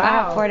 So I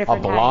have 4 A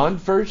different blonde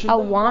types. version? A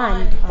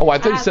wand. Oh, I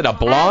thought you said a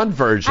blonde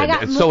version,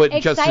 got and so it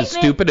just is excitement.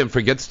 stupid and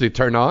forgets to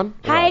turn on?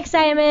 Hi,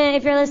 excitement,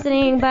 if you're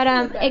listening. But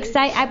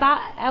I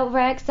bought over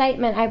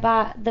excitement. I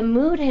bought the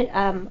mood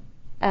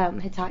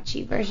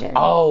Hitachi version.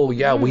 Oh,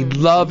 yeah, we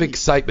love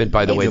Excitement,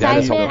 by the way. That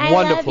is a Excitement,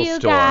 wonderful I love you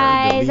store.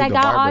 guys. I the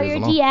got all vibrators your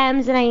alone.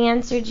 DMs and I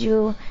answered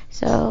you.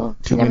 So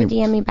Too never many-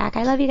 DM me back.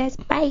 I love you guys.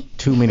 Bye.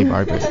 Too many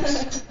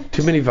vibrators.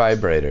 Too many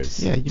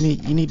vibrators. Yeah,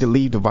 you need to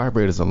leave the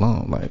vibrators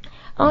alone. Like,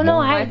 Oh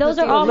no, those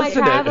are all my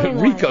Listen to traveling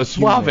Rico ones.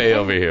 Suave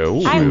over here. Ooh.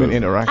 human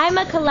interaction. I'm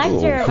a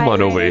collector. Oh, of come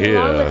on over vibrators, here.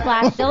 Along with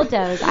black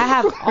dildos. I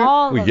have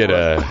all We of get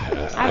them.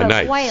 a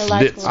nice quite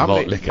Litz I'm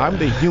malt the, liquor. I'm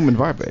the human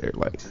vibrator.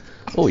 Like,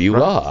 Oh, you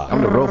are.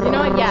 I'm the robot. You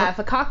know what? Yeah, if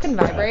a cock can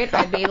vibrate,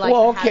 I'd be like.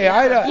 Well, okay,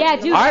 Yeah,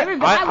 dude,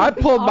 I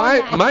pulled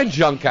my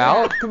junk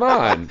out. Come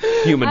on,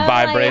 human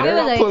vibrator.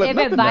 If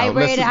it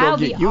vibrated, I'll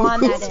be on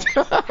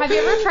that. Have you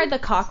ever tried the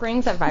cock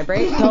rings that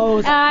vibrate?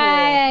 Those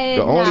The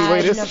only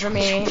way this,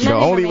 the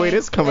only way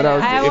this coming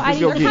out is if it's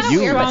gonna get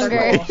used.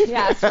 Stronger.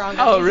 Yeah,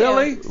 stronger. Oh,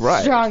 really?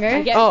 Right.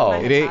 Stronger. Oh,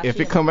 It ain't, if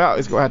it come out,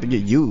 it's gonna have to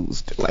get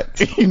used.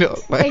 Like, you know.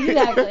 Like,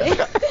 Exactly.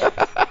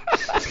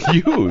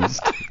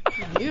 Used.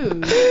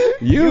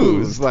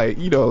 Used. Like,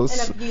 you know,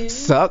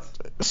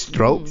 sucked,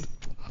 stroked,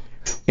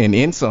 and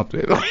in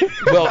something.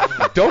 Well,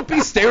 don't be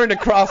staring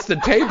across the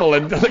table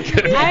and look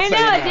at me. I know,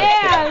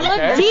 damn.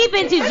 Look deep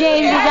into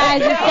James's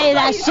eyes and say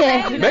that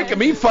shit. Making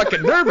me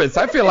fucking nervous.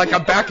 I feel like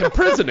I'm back in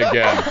prison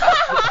again.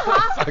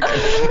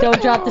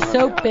 Don't drop the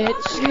soap,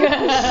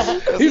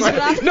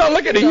 bitch. No,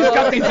 look at him. He's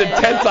got these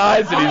intense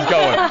eyes and he's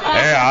going,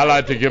 hey, I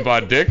like to get my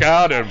dick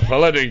out and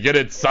pull it and get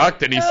it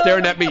sucked. And he's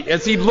staring at me.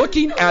 Is he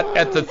looking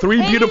at the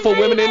three beautiful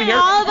women in here?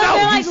 All of them No,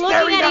 are like he's looking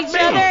staring at at each me.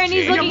 other and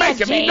he's You're looking at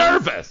making me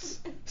James. nervous.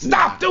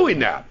 Stop doing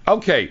that.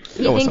 Okay.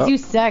 He thinks you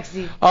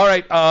sexy. All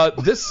right,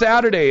 this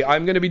Saturday,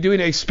 I'm going to be doing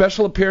a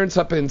special appearance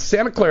up in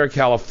Santa Clara,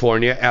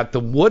 California at the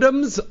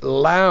Woodham's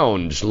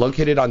Lounge,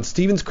 located on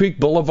Stevens Creek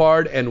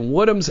Boulevard and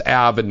Woodham's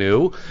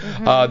Avenue.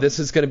 This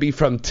is going to be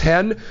from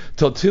 10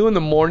 till 2 in the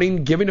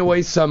morning, giving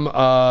away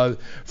some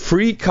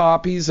free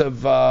copies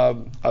of a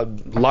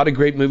lot of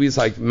great movies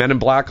like Men in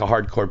Black, a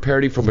hardcore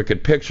parody from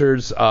Wicked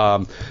Pictures,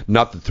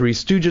 Not the Three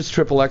Stooges,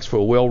 Triple X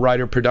for Will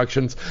Ryder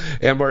Productions,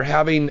 and we're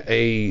having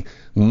a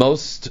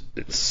most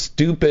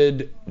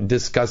stupid,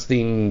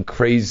 disgusting,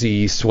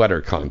 crazy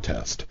sweater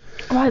contest.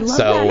 Oh, I love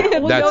So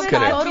that. that's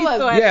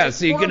gonna,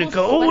 so you're gonna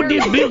go, oh,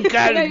 this Bill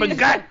guy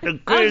forgot the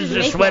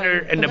crazy sweater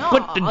and to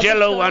put the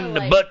jello on the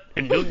butt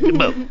and do the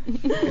boat.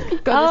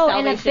 Oh,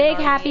 and a big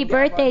happy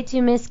birthday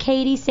to Miss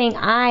Katie St.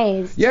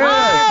 Ives. Yes,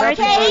 Oh, happy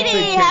birthday,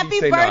 Katie Happy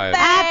St. birthday. Ives.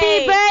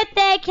 Happy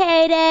birthday,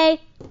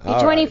 Katie. You're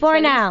All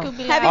 24 now.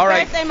 Happy All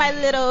right. birthday, my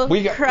little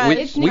We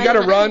crush. got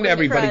to run,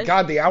 everybody. Crush.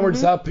 God, the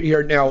hour's up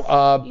here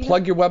now.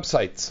 Plug your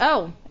websites.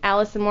 Oh,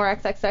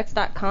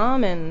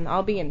 AllisonMooreXXX.com, and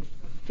I'll be in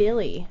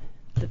Philly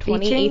the 28th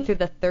Featuring? through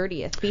the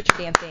 30th, feature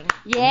dancing.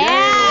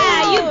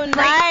 Yeah, Ooh,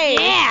 nice.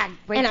 Yeah.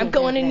 And I'm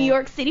going to New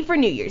York City for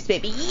New Year's,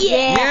 baby.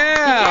 Yeah.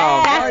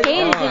 Yeah.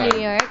 Cascade is right in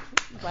New York.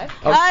 What?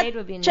 Cascade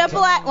would be in New Triple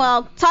York. at,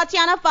 well,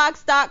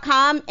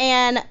 TatianaFox.com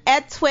and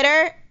at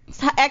Twitter,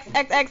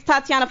 XXX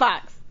Tatiana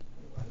Fox.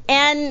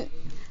 And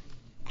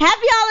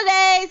happy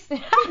holidays.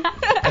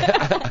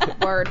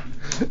 Word.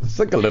 It's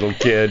like a little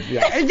kid.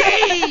 Yeah.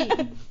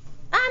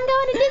 I'm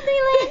going to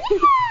Disneyland.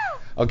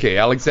 Okay,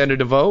 Alexander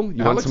DeVoe,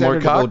 you want some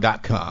more cock?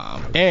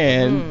 AlexanderDeVoe.com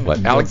and What?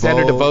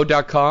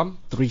 AlexanderDeVoe.com?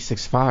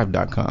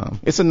 365.com.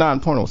 It's a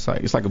non-porno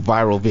site. It's like a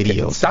viral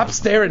video. Stop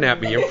staring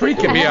at me. You're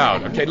freaking me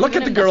out. Okay, look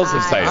at the girls'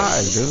 site.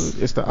 Eyes,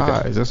 dude. It's the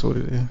eyes. That's what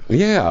it is.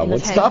 Yeah, well,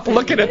 stop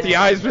looking at the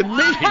eyes with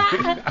me.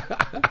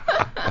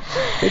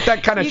 Ain't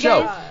that kind of You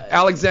show. guys-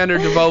 Alexander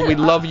DeVoe, we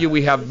love you.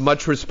 We have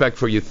much respect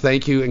for you.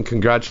 Thank you and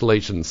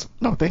congratulations.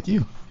 No, thank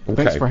you.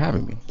 Okay. Thanks for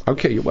having me.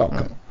 Okay, you're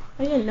welcome.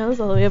 I didn't nose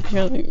all the way up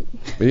here.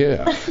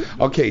 Yeah.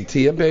 Okay,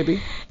 Tia,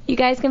 baby. You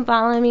guys can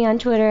follow me on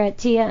Twitter at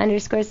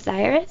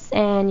Tia_Cyrus,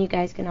 and you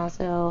guys can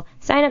also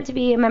sign up to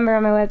be a member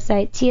on my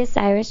website,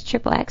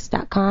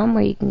 TiaCyrusXXX.com,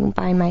 where you can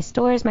find my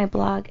stores, my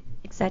blog,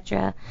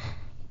 etc.,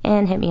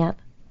 and hit me up.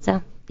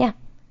 So, yeah.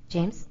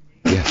 James?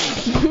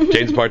 Yes.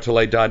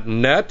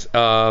 JamesBartolet.net,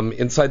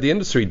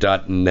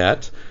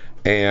 InsideTheIndustry.net,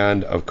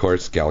 and, of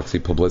course,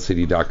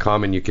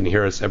 GalaxyPublicity.com. And you can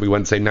hear us every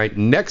Wednesday night.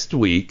 Next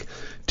week,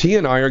 Tia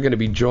and I are going to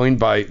be joined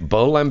by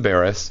Bo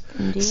Lamberis,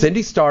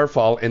 Cindy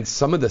Starfall, and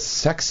some of the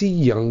sexy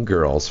young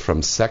girls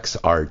from Sex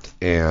Art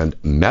and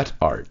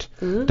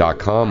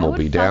MetArt.com will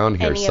be down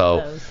here.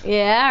 So,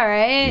 Yeah,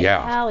 right?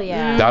 yeah, Hell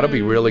yeah. that'll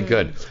be really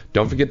good.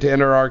 Don't forget to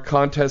enter our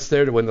contest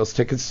there to win those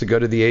tickets to go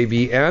to the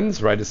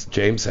AVNs. Write us,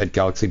 James, at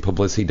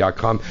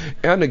GalaxyPublicity.com,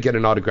 and to get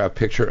an autographed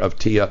picture of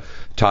Tia,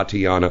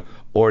 Tatiana,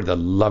 or the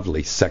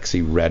lovely,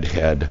 sexy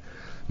redhead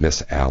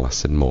Miss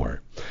Allison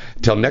Moore.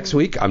 Till next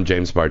week, I'm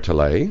James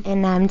Bartolet.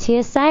 And I'm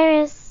Tia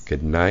Cyrus.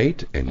 Good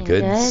night and And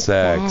good good sex.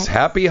 sex.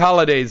 Happy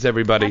holidays,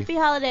 everybody. Happy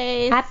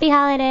holidays. Happy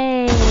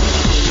holidays.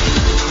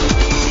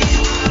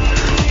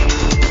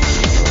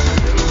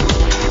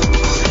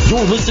 You're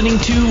listening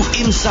to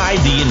Inside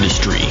the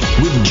Industry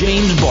with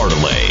James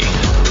Bartolet,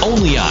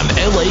 only on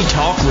LA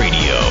Talk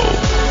Radio.